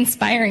was like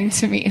inspiring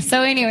to me.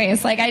 So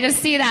anyways, like, I just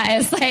see that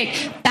as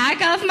like,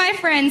 back off my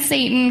friend,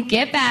 Satan,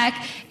 get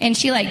back. And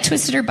she like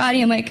twisted her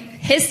body and like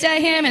hissed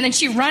at him, and then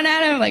she run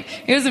at him. Like,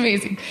 it was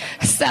amazing.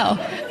 So,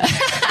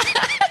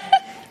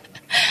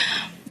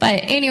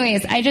 but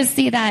anyways, I just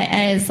see that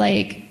as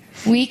like,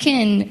 we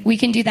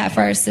can do that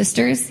for our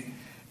sisters,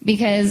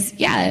 because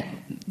the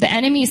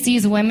enemy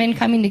sees women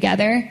coming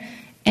together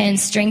and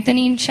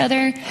strengthening each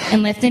other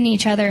and lifting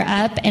each other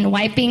up and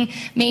wiping.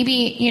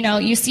 Maybe,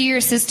 you see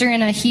your sister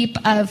in a heap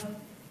of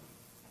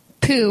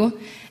poo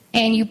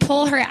and you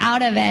pull her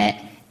out of it,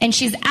 and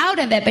she's out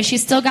of it, but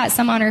she's still got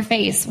some on her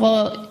face.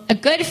 Well, a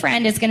good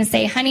friend is going to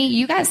say, honey,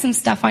 you got some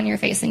stuff on your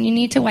face and you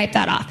need to wipe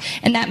that off.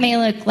 And that may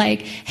look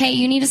like, hey,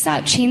 you need to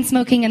stop chain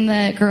smoking in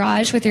the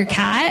garage with your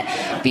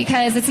cat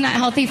because it's not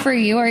healthy for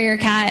you or your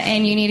cat,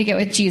 and you need to get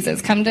with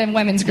Jesus. Come to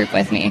women's group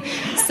with me.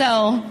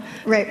 So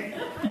Right.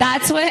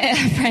 That's what a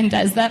friend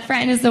does. That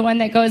friend is the one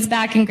that goes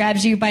back and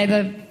grabs you by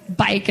the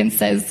bike and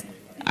says,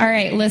 all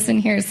right, listen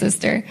here,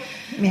 sister.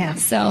 Yeah.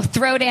 So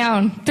throw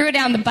down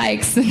the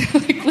bikes and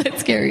like,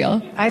 let's carry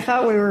on. I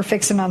thought we were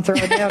fixing on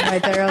throwing down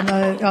right there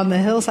on the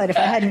hillside. If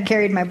I hadn't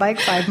carried my bike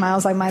 5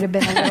 miles, I might have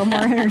been a little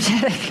more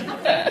energetic.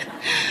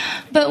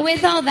 But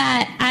with all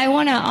that, I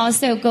want to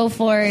also go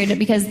forward,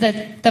 because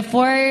the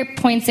 4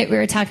 points that we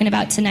were talking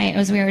about tonight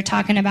was, we were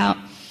talking about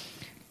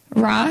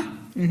raw,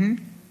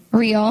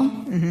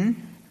 real,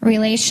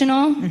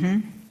 relational,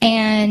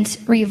 and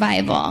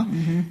revival.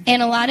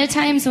 And a lot of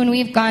times when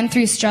we've gone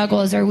through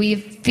struggles, or we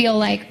feel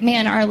like,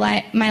 man,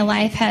 my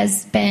life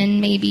has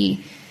been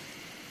maybe,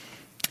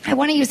 I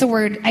want to use the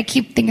word, I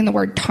keep thinking the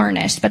word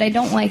tarnished, but I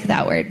don't like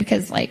that word,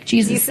 because like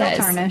Jesus says,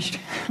 tarnished.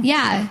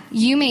 Yeah,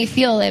 you may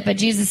feel it, but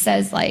Jesus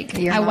says like,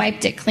 I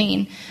wiped it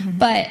clean.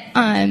 But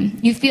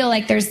you feel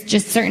like there's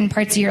just certain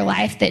parts of your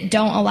life that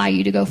don't allow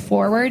you to go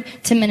forward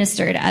to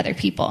minister to other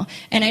people.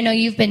 And I know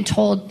you've been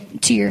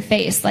told to your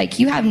face, like,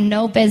 you have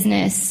no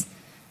business.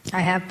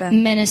 I have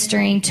been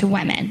ministering to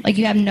women. Like,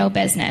 you have no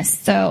business.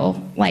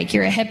 So like,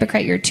 you're a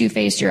hypocrite, you're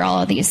two-faced, you're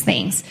all of these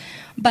things.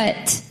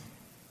 But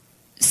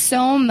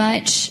so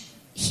much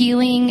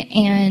healing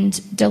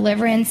and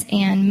deliverance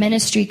and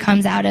ministry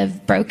comes out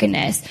of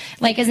brokenness.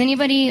 Like, has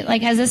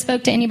this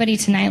spoke to anybody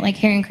tonight, like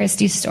hearing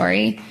Christy's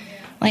story?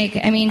 Like,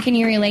 I mean, can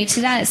you relate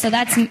to that? So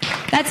that's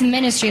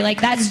ministry. Like,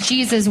 that's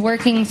Jesus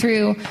working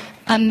through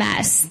a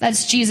mess.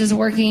 That's Jesus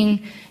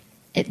working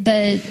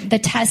the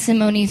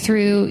testimony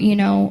through,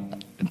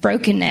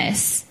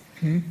 brokenness.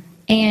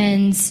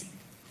 And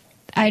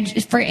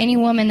for any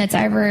woman that's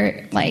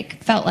ever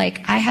like felt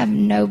like, I have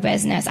no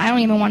business, I don't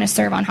even want to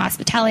serve on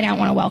hospitality, I don't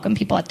want to welcome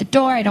people at the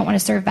door, I don't want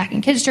to serve back in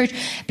kids church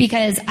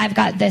because I've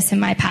got this in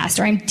my past,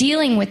 or I'm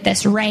dealing with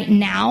this right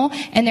now,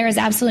 and there is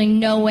absolutely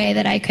no way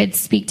that I could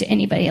speak to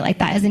anybody like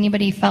that. Has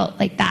anybody felt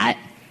like that?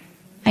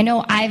 I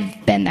know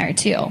I've been there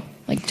too,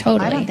 like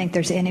totally. I don't think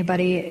there's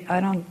anybody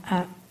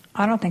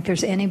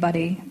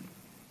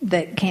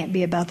that can't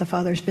be about the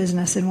Father's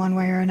business in one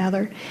way or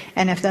another.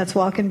 And if that's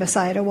walking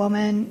beside a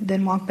woman,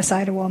 then walk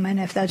beside a woman.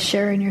 If that's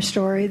sharing your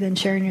story, then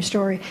sharing your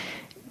story.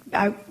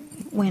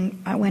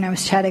 When I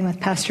was chatting with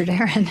Pastor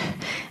Darren,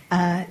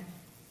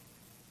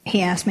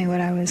 he asked me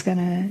what I was going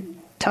to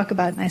talk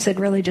about, and I said,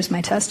 really just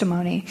my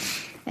testimony.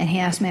 And he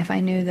asked me if I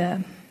knew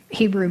the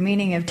Hebrew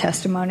meaning of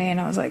testimony, and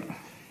I was like,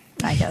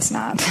 I guess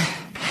not.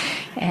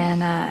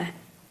 And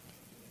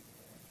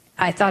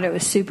I thought it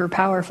was super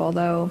powerful,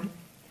 though.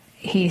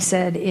 He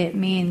said it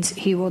means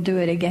he will do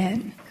it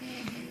again.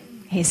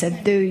 He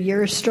said, through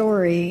your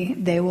story,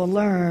 they will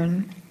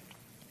learn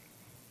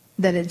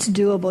that it's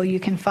doable. You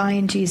can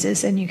find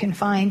Jesus, and you can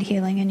find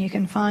healing, and you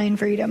can find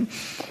freedom.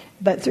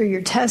 But through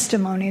your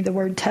testimony, the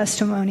word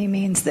testimony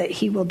means that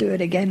he will do it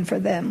again for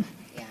them.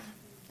 Yeah,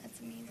 that's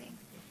amazing.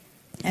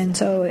 And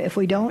so if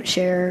we don't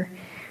share,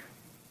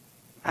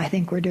 I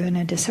think we're doing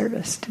a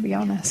disservice, to be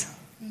honest.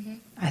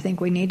 I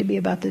think we need to be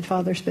about the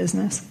Father's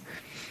business.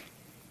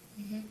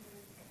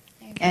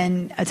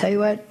 And I tell you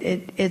what,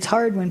 it's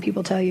hard when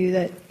people tell you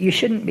that you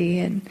shouldn't be.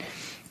 And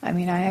I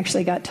mean, I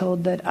actually got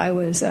told that I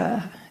was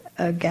a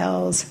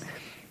gal's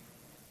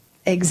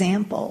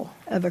example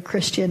of a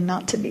Christian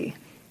not to be.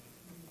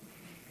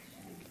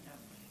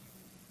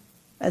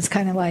 That's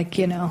kind of like,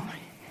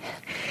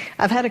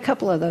 I've had a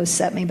couple of those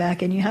set me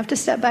back, and you have to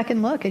step back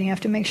and look, and you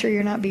have to make sure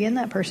you're not being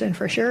that person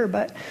for sure.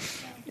 But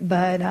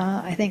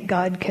I think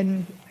God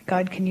can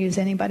use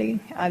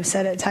anybody. I've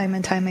said it time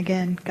and time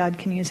again. God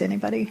can use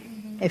anybody.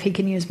 If he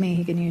can use me,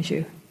 he can use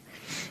you.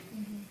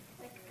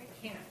 Like,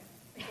 I can't.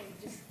 I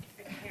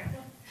can't.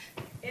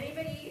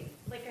 Anybody,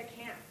 like, I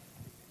can't.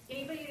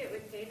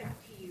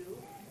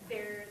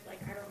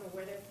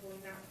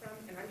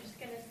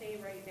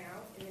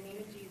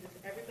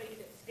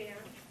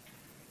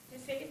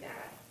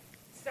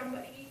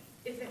 somebody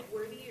isn't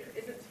worthy or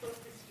isn't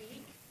supposed to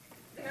speak,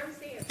 then I'm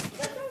saying,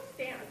 let those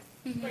stand.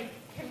 Like,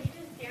 can we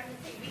just stand and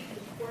say, we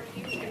support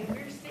you, and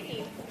we're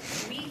saying,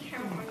 we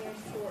count on your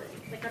story.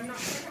 Like, I'm not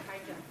trying to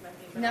hijack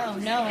nothing. No,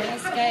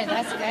 that's good.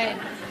 That's good.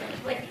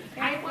 Like,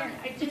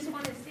 I just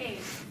want to say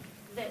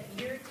that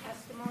your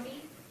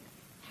testimony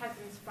has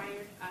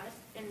inspired us,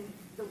 and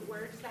the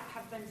words that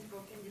have been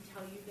spoken to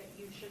tell you that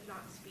you should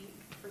not speak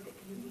or that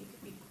you need to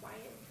be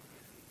quiet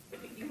or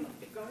that you need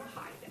to go to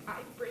hide.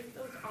 I break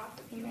those off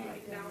of you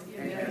right now in the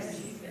name of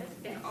Jesus,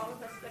 and all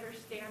of us that are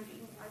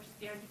standing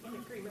in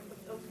agreement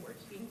with those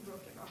words being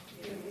broken off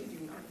of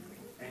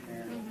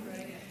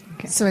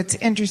you. So it's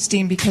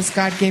interesting because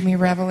God gave me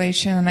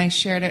revelation, and I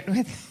shared it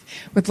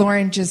with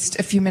Lauren just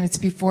a few minutes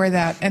before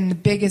that. And the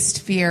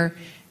biggest fear,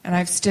 and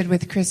I've stood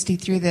with Christy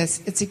through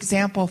this, it's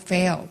example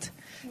failed.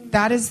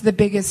 That is the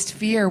biggest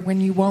fear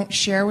when you won't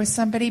share with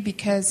somebody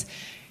because,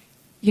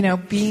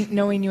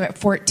 knowing you at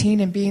 14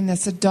 and being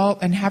this adult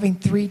and having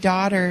 3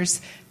 daughters,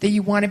 that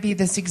you want to be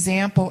this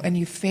example and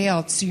you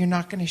failed, so you're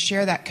not going to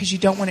share that because you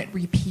don't want it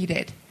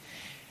repeated.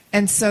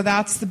 And so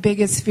that's the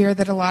biggest fear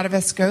that a lot of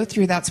us go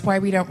through. That's why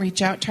we don't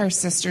reach out to our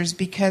sisters,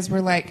 because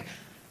we're like,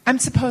 I'm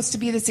supposed to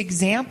be this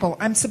example.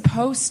 I'm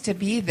supposed to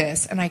be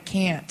this, and I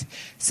can't.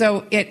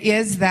 So it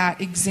is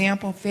that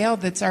example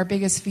failed that's our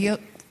biggest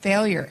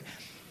failure.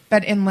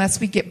 But unless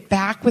we get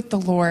back with the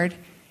Lord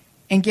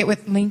and get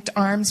with linked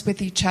arms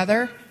with each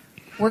other,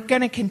 we're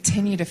going to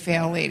continue to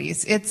fail,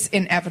 ladies. It's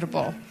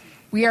inevitable.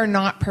 We are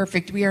not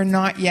perfect. We are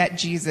not yet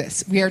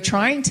Jesus. We are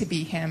trying to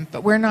be him,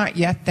 but we're not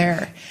yet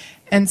there.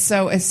 And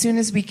so as soon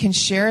as we can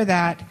share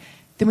that,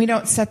 then we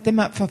don't set them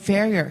up for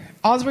failure.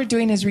 All we're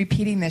doing is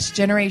repeating this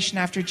generation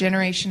after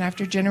generation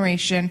after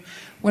generation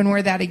when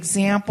we're that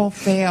example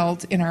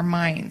failed in our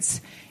minds.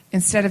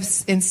 Instead of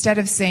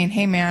saying,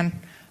 hey,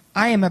 man,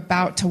 I am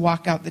about to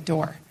walk out the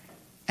door.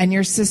 And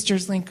your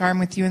sisters link arm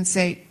with you and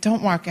say,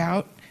 don't walk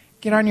out.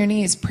 Get on your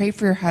knees. Pray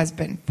for your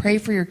husband. Pray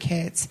for your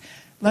kids.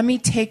 Let me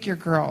take your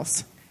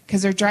girls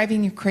because they're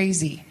driving you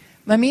crazy.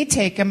 Let me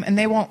take them, and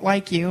they won't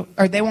like you,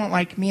 or they won't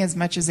like me as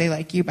much as they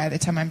like you by the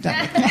time I'm done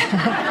with them.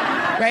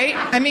 Right?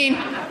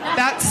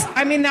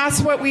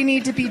 That's what we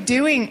need to be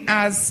doing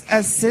as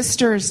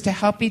sisters to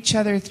help each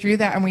other through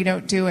that, and we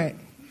don't do it.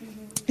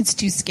 It's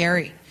too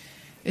scary.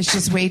 It's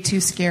just way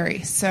too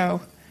scary. So,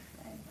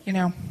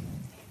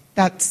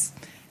 it's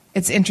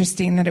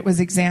interesting that it was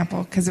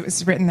example because it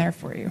was written there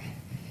for you.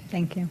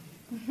 Thank you.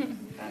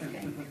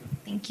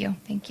 Thank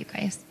you,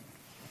 guys.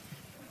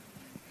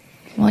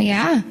 Well,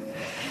 yeah.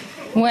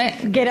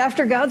 What? Get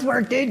after God's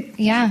work, dude.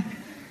 Yeah.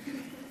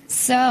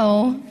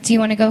 So, do you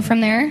want to go from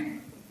there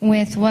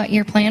with what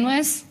your plan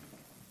was?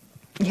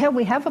 Yeah,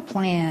 we have a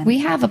plan. We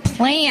have a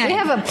plan. We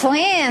have a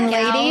plan,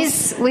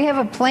 ladies. We have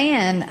a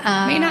plan.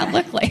 May not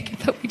look like it,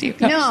 but we do.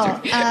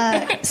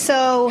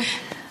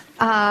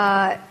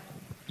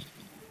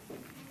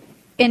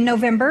 In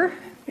November,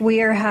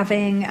 we are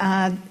having,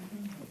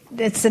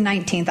 it's the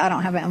 19th. I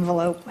don't have an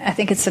envelope. I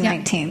think it's the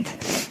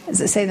 19th. Does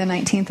it say the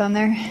 19th on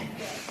there?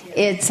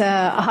 It's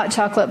a hot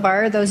chocolate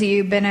bar. Those of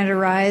you who've been at a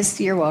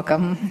Rise, you're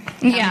welcome.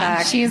 Come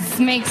back. She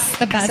makes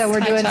the best. So we're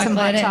doing some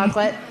hot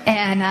chocolate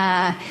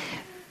and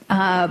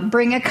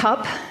bring a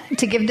cup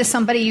to give to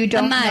somebody you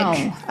don't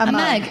know. A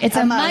mug. It's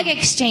a mug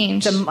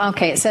exchange.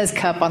 Okay, it says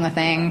cup on the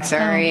thing.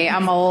 Sorry,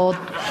 I'm old.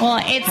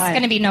 Well, it's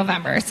going to be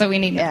November, so we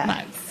need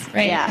mugs,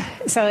 right? Yeah.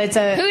 So it's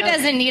a. Who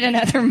doesn't need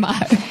another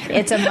mug?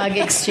 It's a mug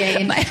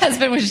exchange. My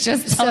husband was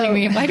just telling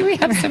me, why do we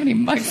have so many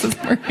mugs this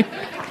morning?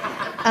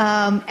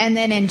 And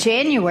then in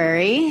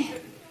January,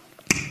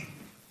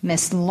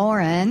 Miss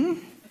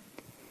Lauren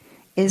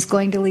is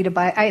going to lead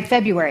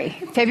February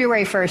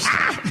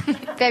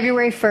 1st.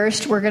 February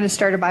 1st, we're going to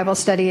start a Bible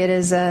study. It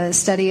is a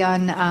study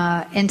on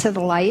Into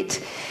the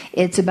Light.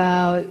 It's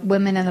about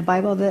women in the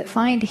Bible that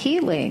find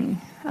healing,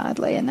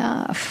 oddly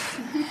enough.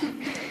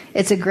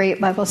 It's a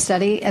great Bible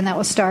study, and that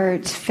will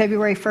start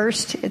February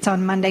 1st. It's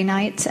on Monday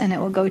nights, and it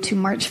will go to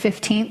March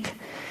 15th.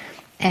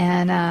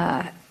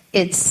 And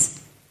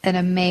it's an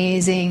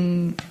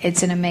amazing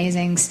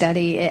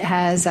study. It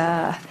has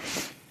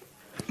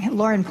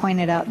Lauren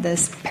pointed out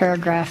this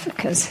paragraph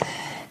because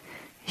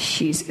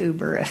she's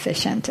uber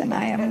efficient and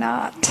I am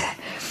not.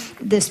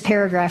 This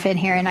paragraph in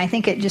here, and I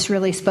think it just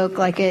really spoke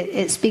like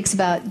it speaks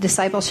about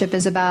discipleship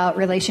is about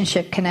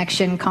relationship,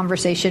 connection,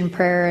 conversation,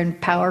 prayer, and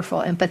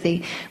powerful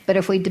empathy. But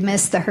if we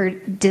dismiss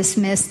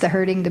the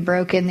hurting, the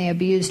broken, the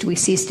abused, we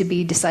cease to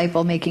be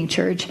disciple-making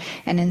church,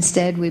 and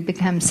instead we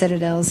become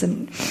citadels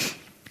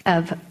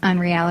of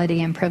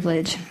unreality and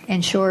privilege.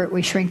 In short,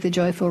 we shrink the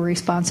joyful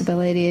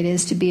responsibility it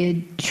is to be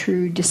a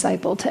true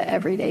disciple to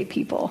everyday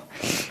people.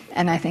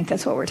 And I think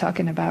that's what we're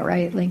talking about,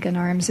 right? Linking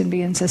arms and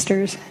being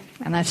sisters.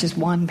 And that's just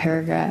one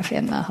paragraph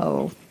in the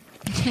whole.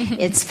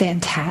 It's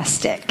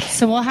fantastic.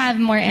 So we'll have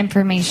more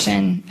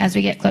information as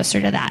we get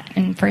closer to that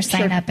and for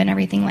sign up and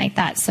everything like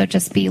that. So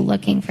just be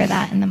looking for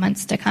that in the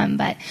months to come.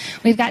 But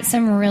we've got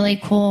some really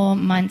cool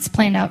months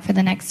planned out for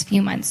the next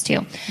few months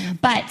too.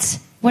 But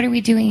what are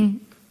we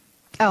doing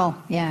Oh,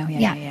 yeah.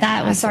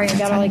 That was sorry, I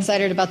got all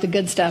excited about the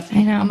good stuff.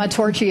 I know. I'm going to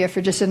torture you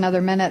for just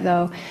another minute,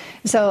 though.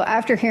 So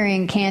after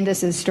hearing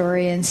Candace's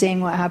story and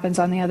seeing what happens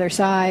on the other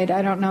side,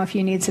 I don't know if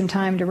you need some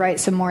time to write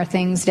some more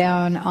things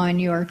down on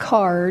your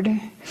card,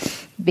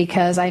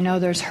 because I know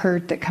there's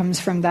hurt that comes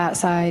from that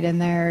side,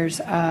 and there's...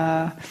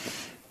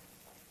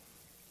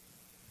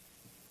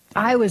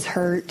 I was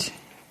hurt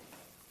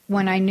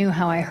when I knew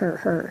how I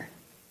hurt her.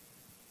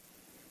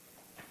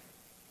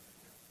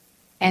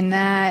 And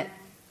that,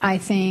 I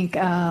think,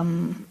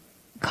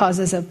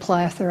 causes a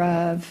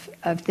plethora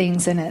of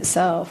things in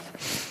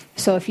itself.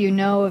 So if you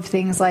know of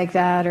things like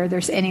that, or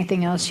there's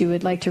anything else you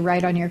would like to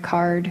write on your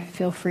card,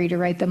 feel free to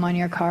write them on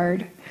your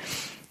card.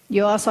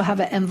 You also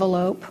have an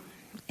envelope.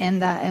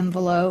 In that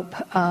envelope,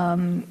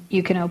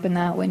 you can open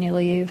that when you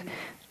leave.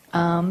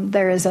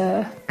 There is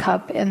a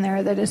cup in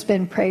there that has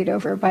been prayed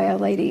over by a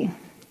lady.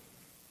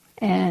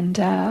 And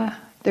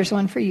there's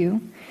one for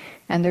you.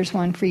 And there's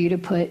one for you to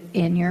put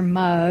in your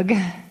mug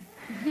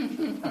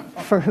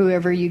for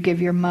whoever you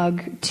give your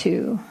mug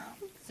to.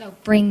 So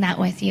bring that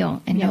with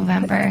you in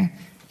November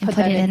and put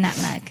it in that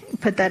mug.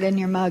 Put that in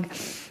your mug.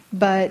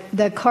 But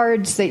the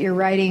cards that you're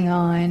writing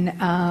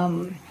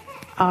on,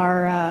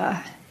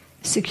 our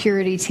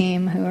security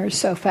team, who are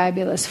so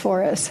fabulous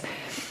for us,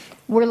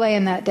 we're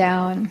laying that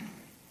down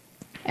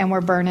and we're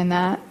burning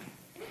that.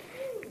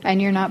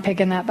 And you're not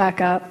picking that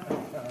back up,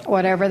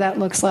 whatever that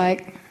looks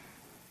like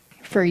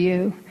for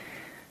you.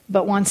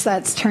 But once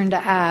that's turned to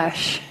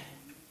ash,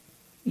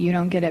 you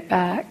don't get it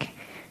back.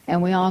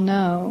 And we all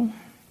know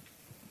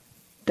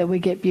that we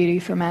get beauty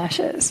from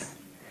ashes.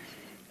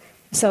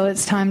 So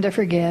it's time to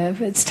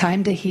forgive. It's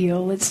time to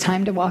heal. It's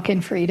time to walk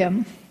in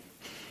freedom.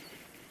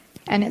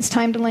 And it's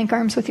time to link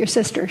arms with your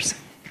sisters.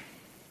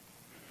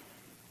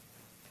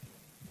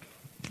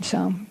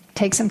 So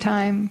take some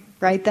time,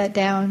 write that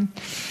down,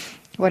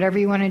 whatever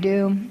you want to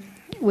do.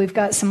 We've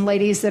got some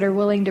ladies that are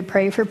willing to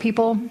pray for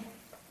people.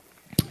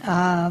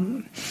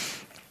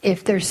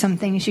 If there's some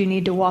things you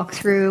need to walk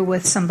through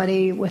with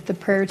somebody with the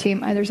prayer team,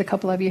 there's a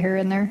couple of you here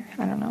and there.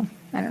 I don't know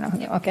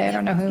who. Okay, I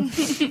don't know who.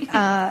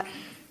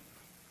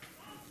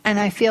 And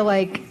I feel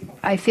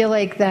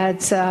like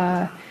that's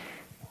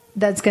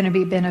going to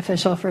be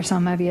beneficial for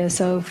some of you.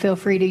 So feel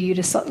free to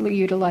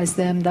utilize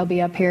them. They'll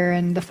be up here,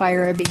 and the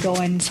fire will be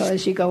going. So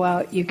as you go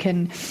out, you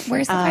can.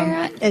 Where's the fire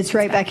at? It's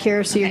right back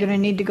here. So you're going to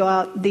need to go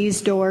out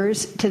these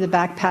doors to the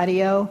back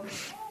patio.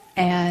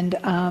 And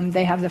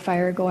they have the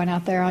fire going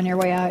out there. On your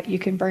way out, you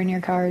can burn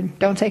your card.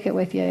 Don't take it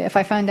with you. If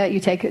I find out you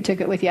took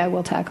it with you, I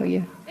will tackle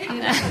you.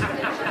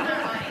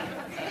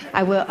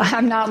 I will.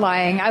 I'm not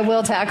lying. I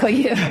will tackle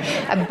you.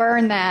 I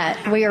burn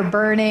that. We are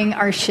burning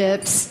our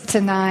ships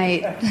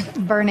tonight.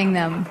 Burning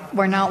them.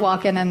 We're not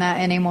walking in that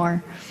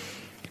anymore.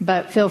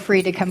 But feel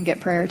free to come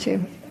get prayer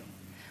too.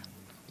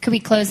 Could we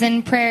close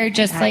in prayer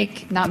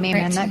Not me,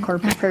 man. That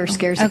corporate prayer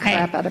scares the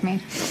crap out of me.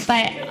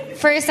 But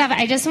first off,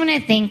 I just want to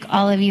thank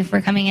all of you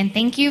for coming, and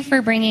thank you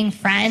for bringing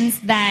friends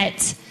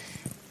that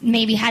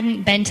maybe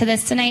hadn't been to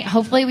this tonight.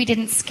 Hopefully we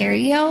didn't scare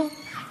you,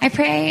 I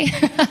pray.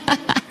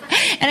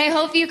 And I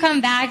hope you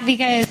come back,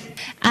 because,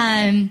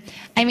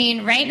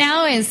 right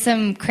now is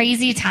some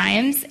crazy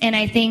times, and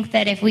I think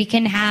that if we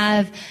can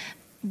have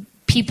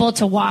people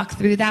to walk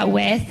through that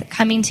with,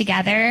 coming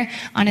together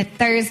on a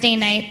Thursday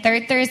night,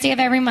 third Thursday of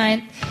every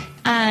month,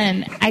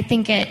 I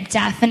think it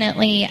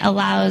definitely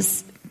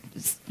allows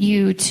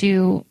you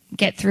to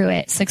get through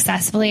it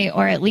successfully,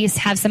 or at least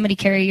have somebody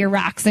carry your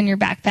rocks in your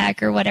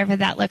backpack or whatever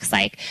that looks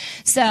like.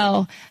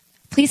 So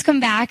please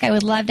come back. I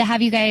would love to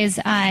have you guys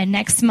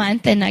next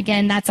month. And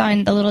again, that's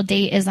on, the little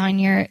date is on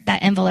that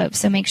envelope.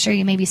 So make sure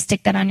you maybe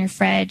stick that on your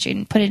fridge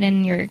and put it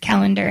in your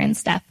calendar and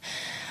stuff.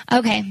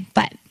 Okay,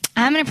 but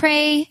I'm going to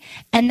pray,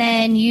 and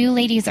then you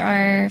ladies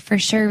are for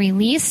sure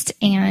released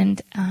and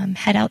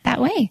head out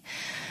that way.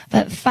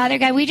 But Father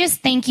God, we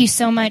just thank you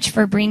so much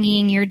for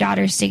bringing your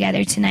daughters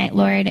together tonight,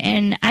 Lord.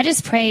 And I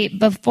just pray,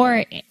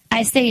 before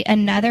I say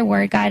another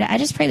word, God, I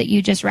just pray that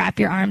you just wrap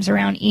your arms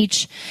around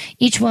each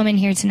woman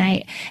here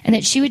tonight, and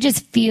that she would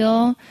just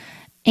feel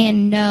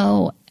and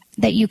know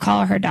that you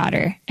call her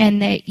daughter,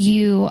 and that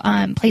you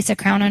place a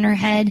crown on her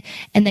head,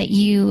 and that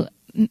you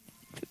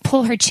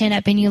pull her chin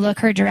up and you look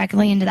her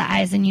directly into the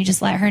eyes, and you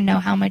just let her know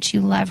how much you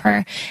love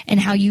her, and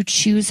how you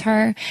choose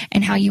her,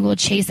 and how you will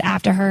chase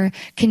after her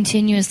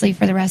continuously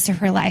for the rest of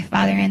her life,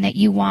 Father, and that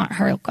you want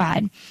her,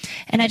 God.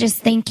 And I just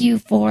thank you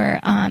for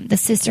the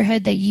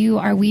sisterhood that you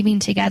are weaving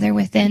together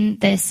within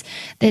this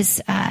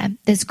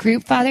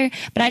group, Father.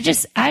 But I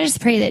just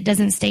pray that it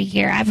doesn't stay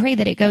here. I pray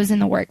that it goes in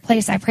the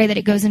workplace. I pray that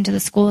it goes into the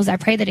schools. I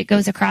pray that it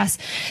goes across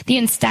the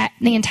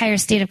entire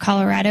state of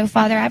Colorado,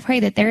 Father. I pray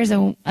that there's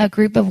a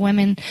group of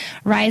women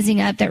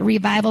rising up, that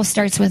revival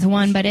starts with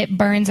one, but it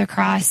burns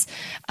across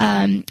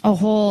a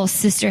whole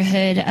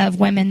sisterhood of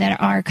women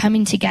that are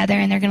coming together,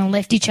 and they're going to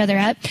lift each other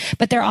up,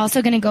 but they're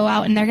also going to go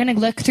out and they're going to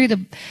look through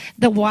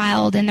the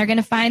wild, and they're going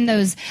to find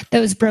those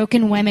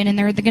broken women, and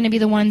they're going to be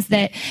the ones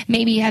that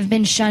maybe have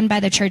been shunned by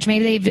the church.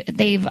 Maybe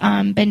they've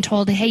been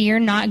told, hey, you're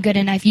not good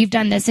enough. You've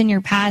done this in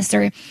your past,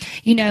 or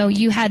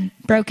you had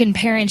broken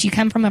parents, you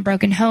come from a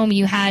broken home,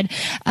 you had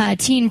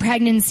teen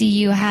pregnancy,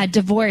 you had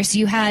divorce,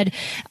 you had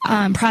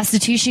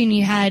prostitution,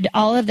 you had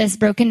all of this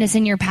brokenness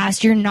in your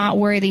past. You're not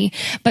worthy.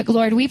 But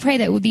Lord, we pray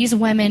that these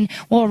women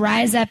will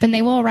rise up, and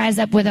they will rise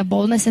up with a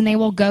boldness, and they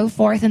will go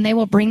forth, and they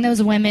will bring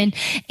those women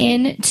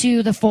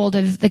into the fold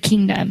of the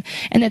kingdom,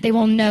 and that they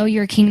will know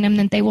your kingdom,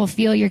 that they will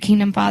feel your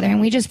kingdom, Father.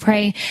 And we just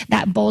pray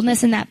that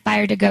boldness and that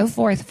fire to go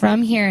forth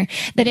from here,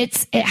 that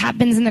it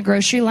happens in the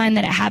grocery line,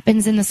 that it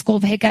happens in the school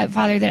pickup,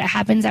 Father, that it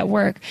happens at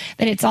work,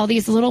 that it's all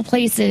these little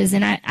places.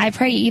 And I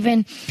pray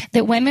even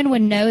that women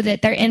would know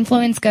that their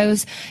influence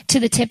goes to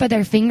the tip of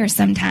their finger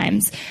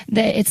sometimes,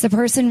 that it's the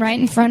person right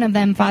in front of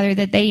them, Father,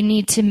 that they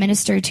need to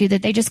minister to,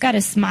 that they just got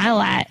to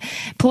smile at,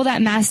 pull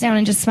that mask down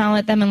and just smile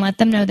at them and let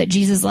them know that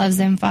Jesus loves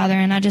them, Father.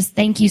 And I just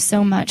thank you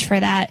so much for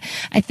that.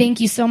 I thank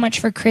you so much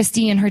for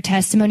Christy and her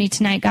testimony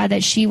tonight, God,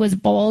 that she was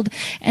bold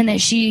and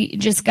that she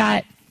just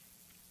got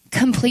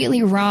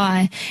completely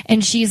raw,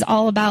 and she's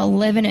all about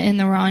living it in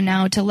the raw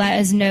now, to let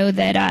us know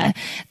that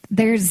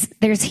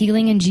there's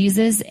healing in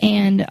Jesus,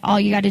 and all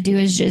you got to do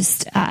is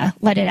just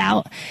let it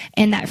out,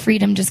 and that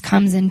freedom just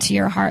comes into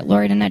your heart,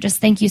 Lord. And I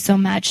just thank you so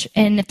much.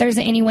 And if there's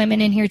any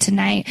women in here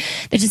tonight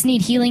that just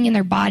need healing in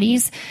their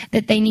bodies,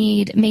 that they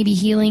need maybe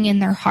healing in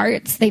their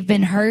hearts, they've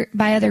been hurt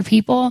by other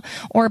people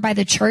or by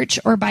the church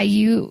or by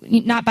you,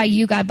 not by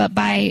you, God, but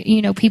by,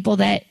 people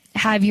that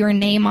have your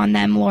name on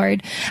them,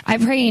 Lord. I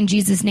pray in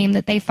Jesus' name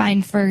that they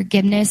find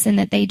forgiveness and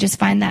that they just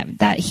find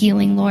that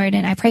healing, Lord.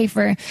 And I pray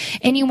for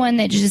anyone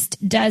that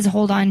just does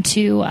hold on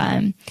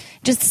to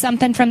just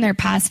something from their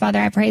past, Father.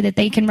 I pray that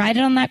they can write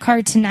it on that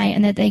card tonight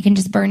and that they can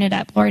just burn it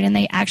up, Lord, and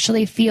they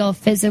actually feel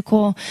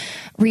physical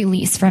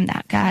release from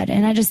that, God.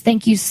 And I just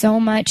thank you so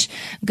much.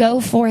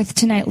 Go forth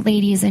tonight,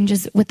 ladies, and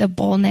just with the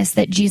boldness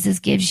that Jesus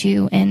gives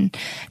you. And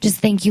just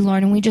thank you,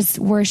 Lord. And we just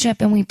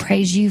worship and we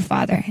praise you,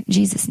 Father. In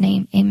Jesus'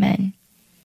 name, amen.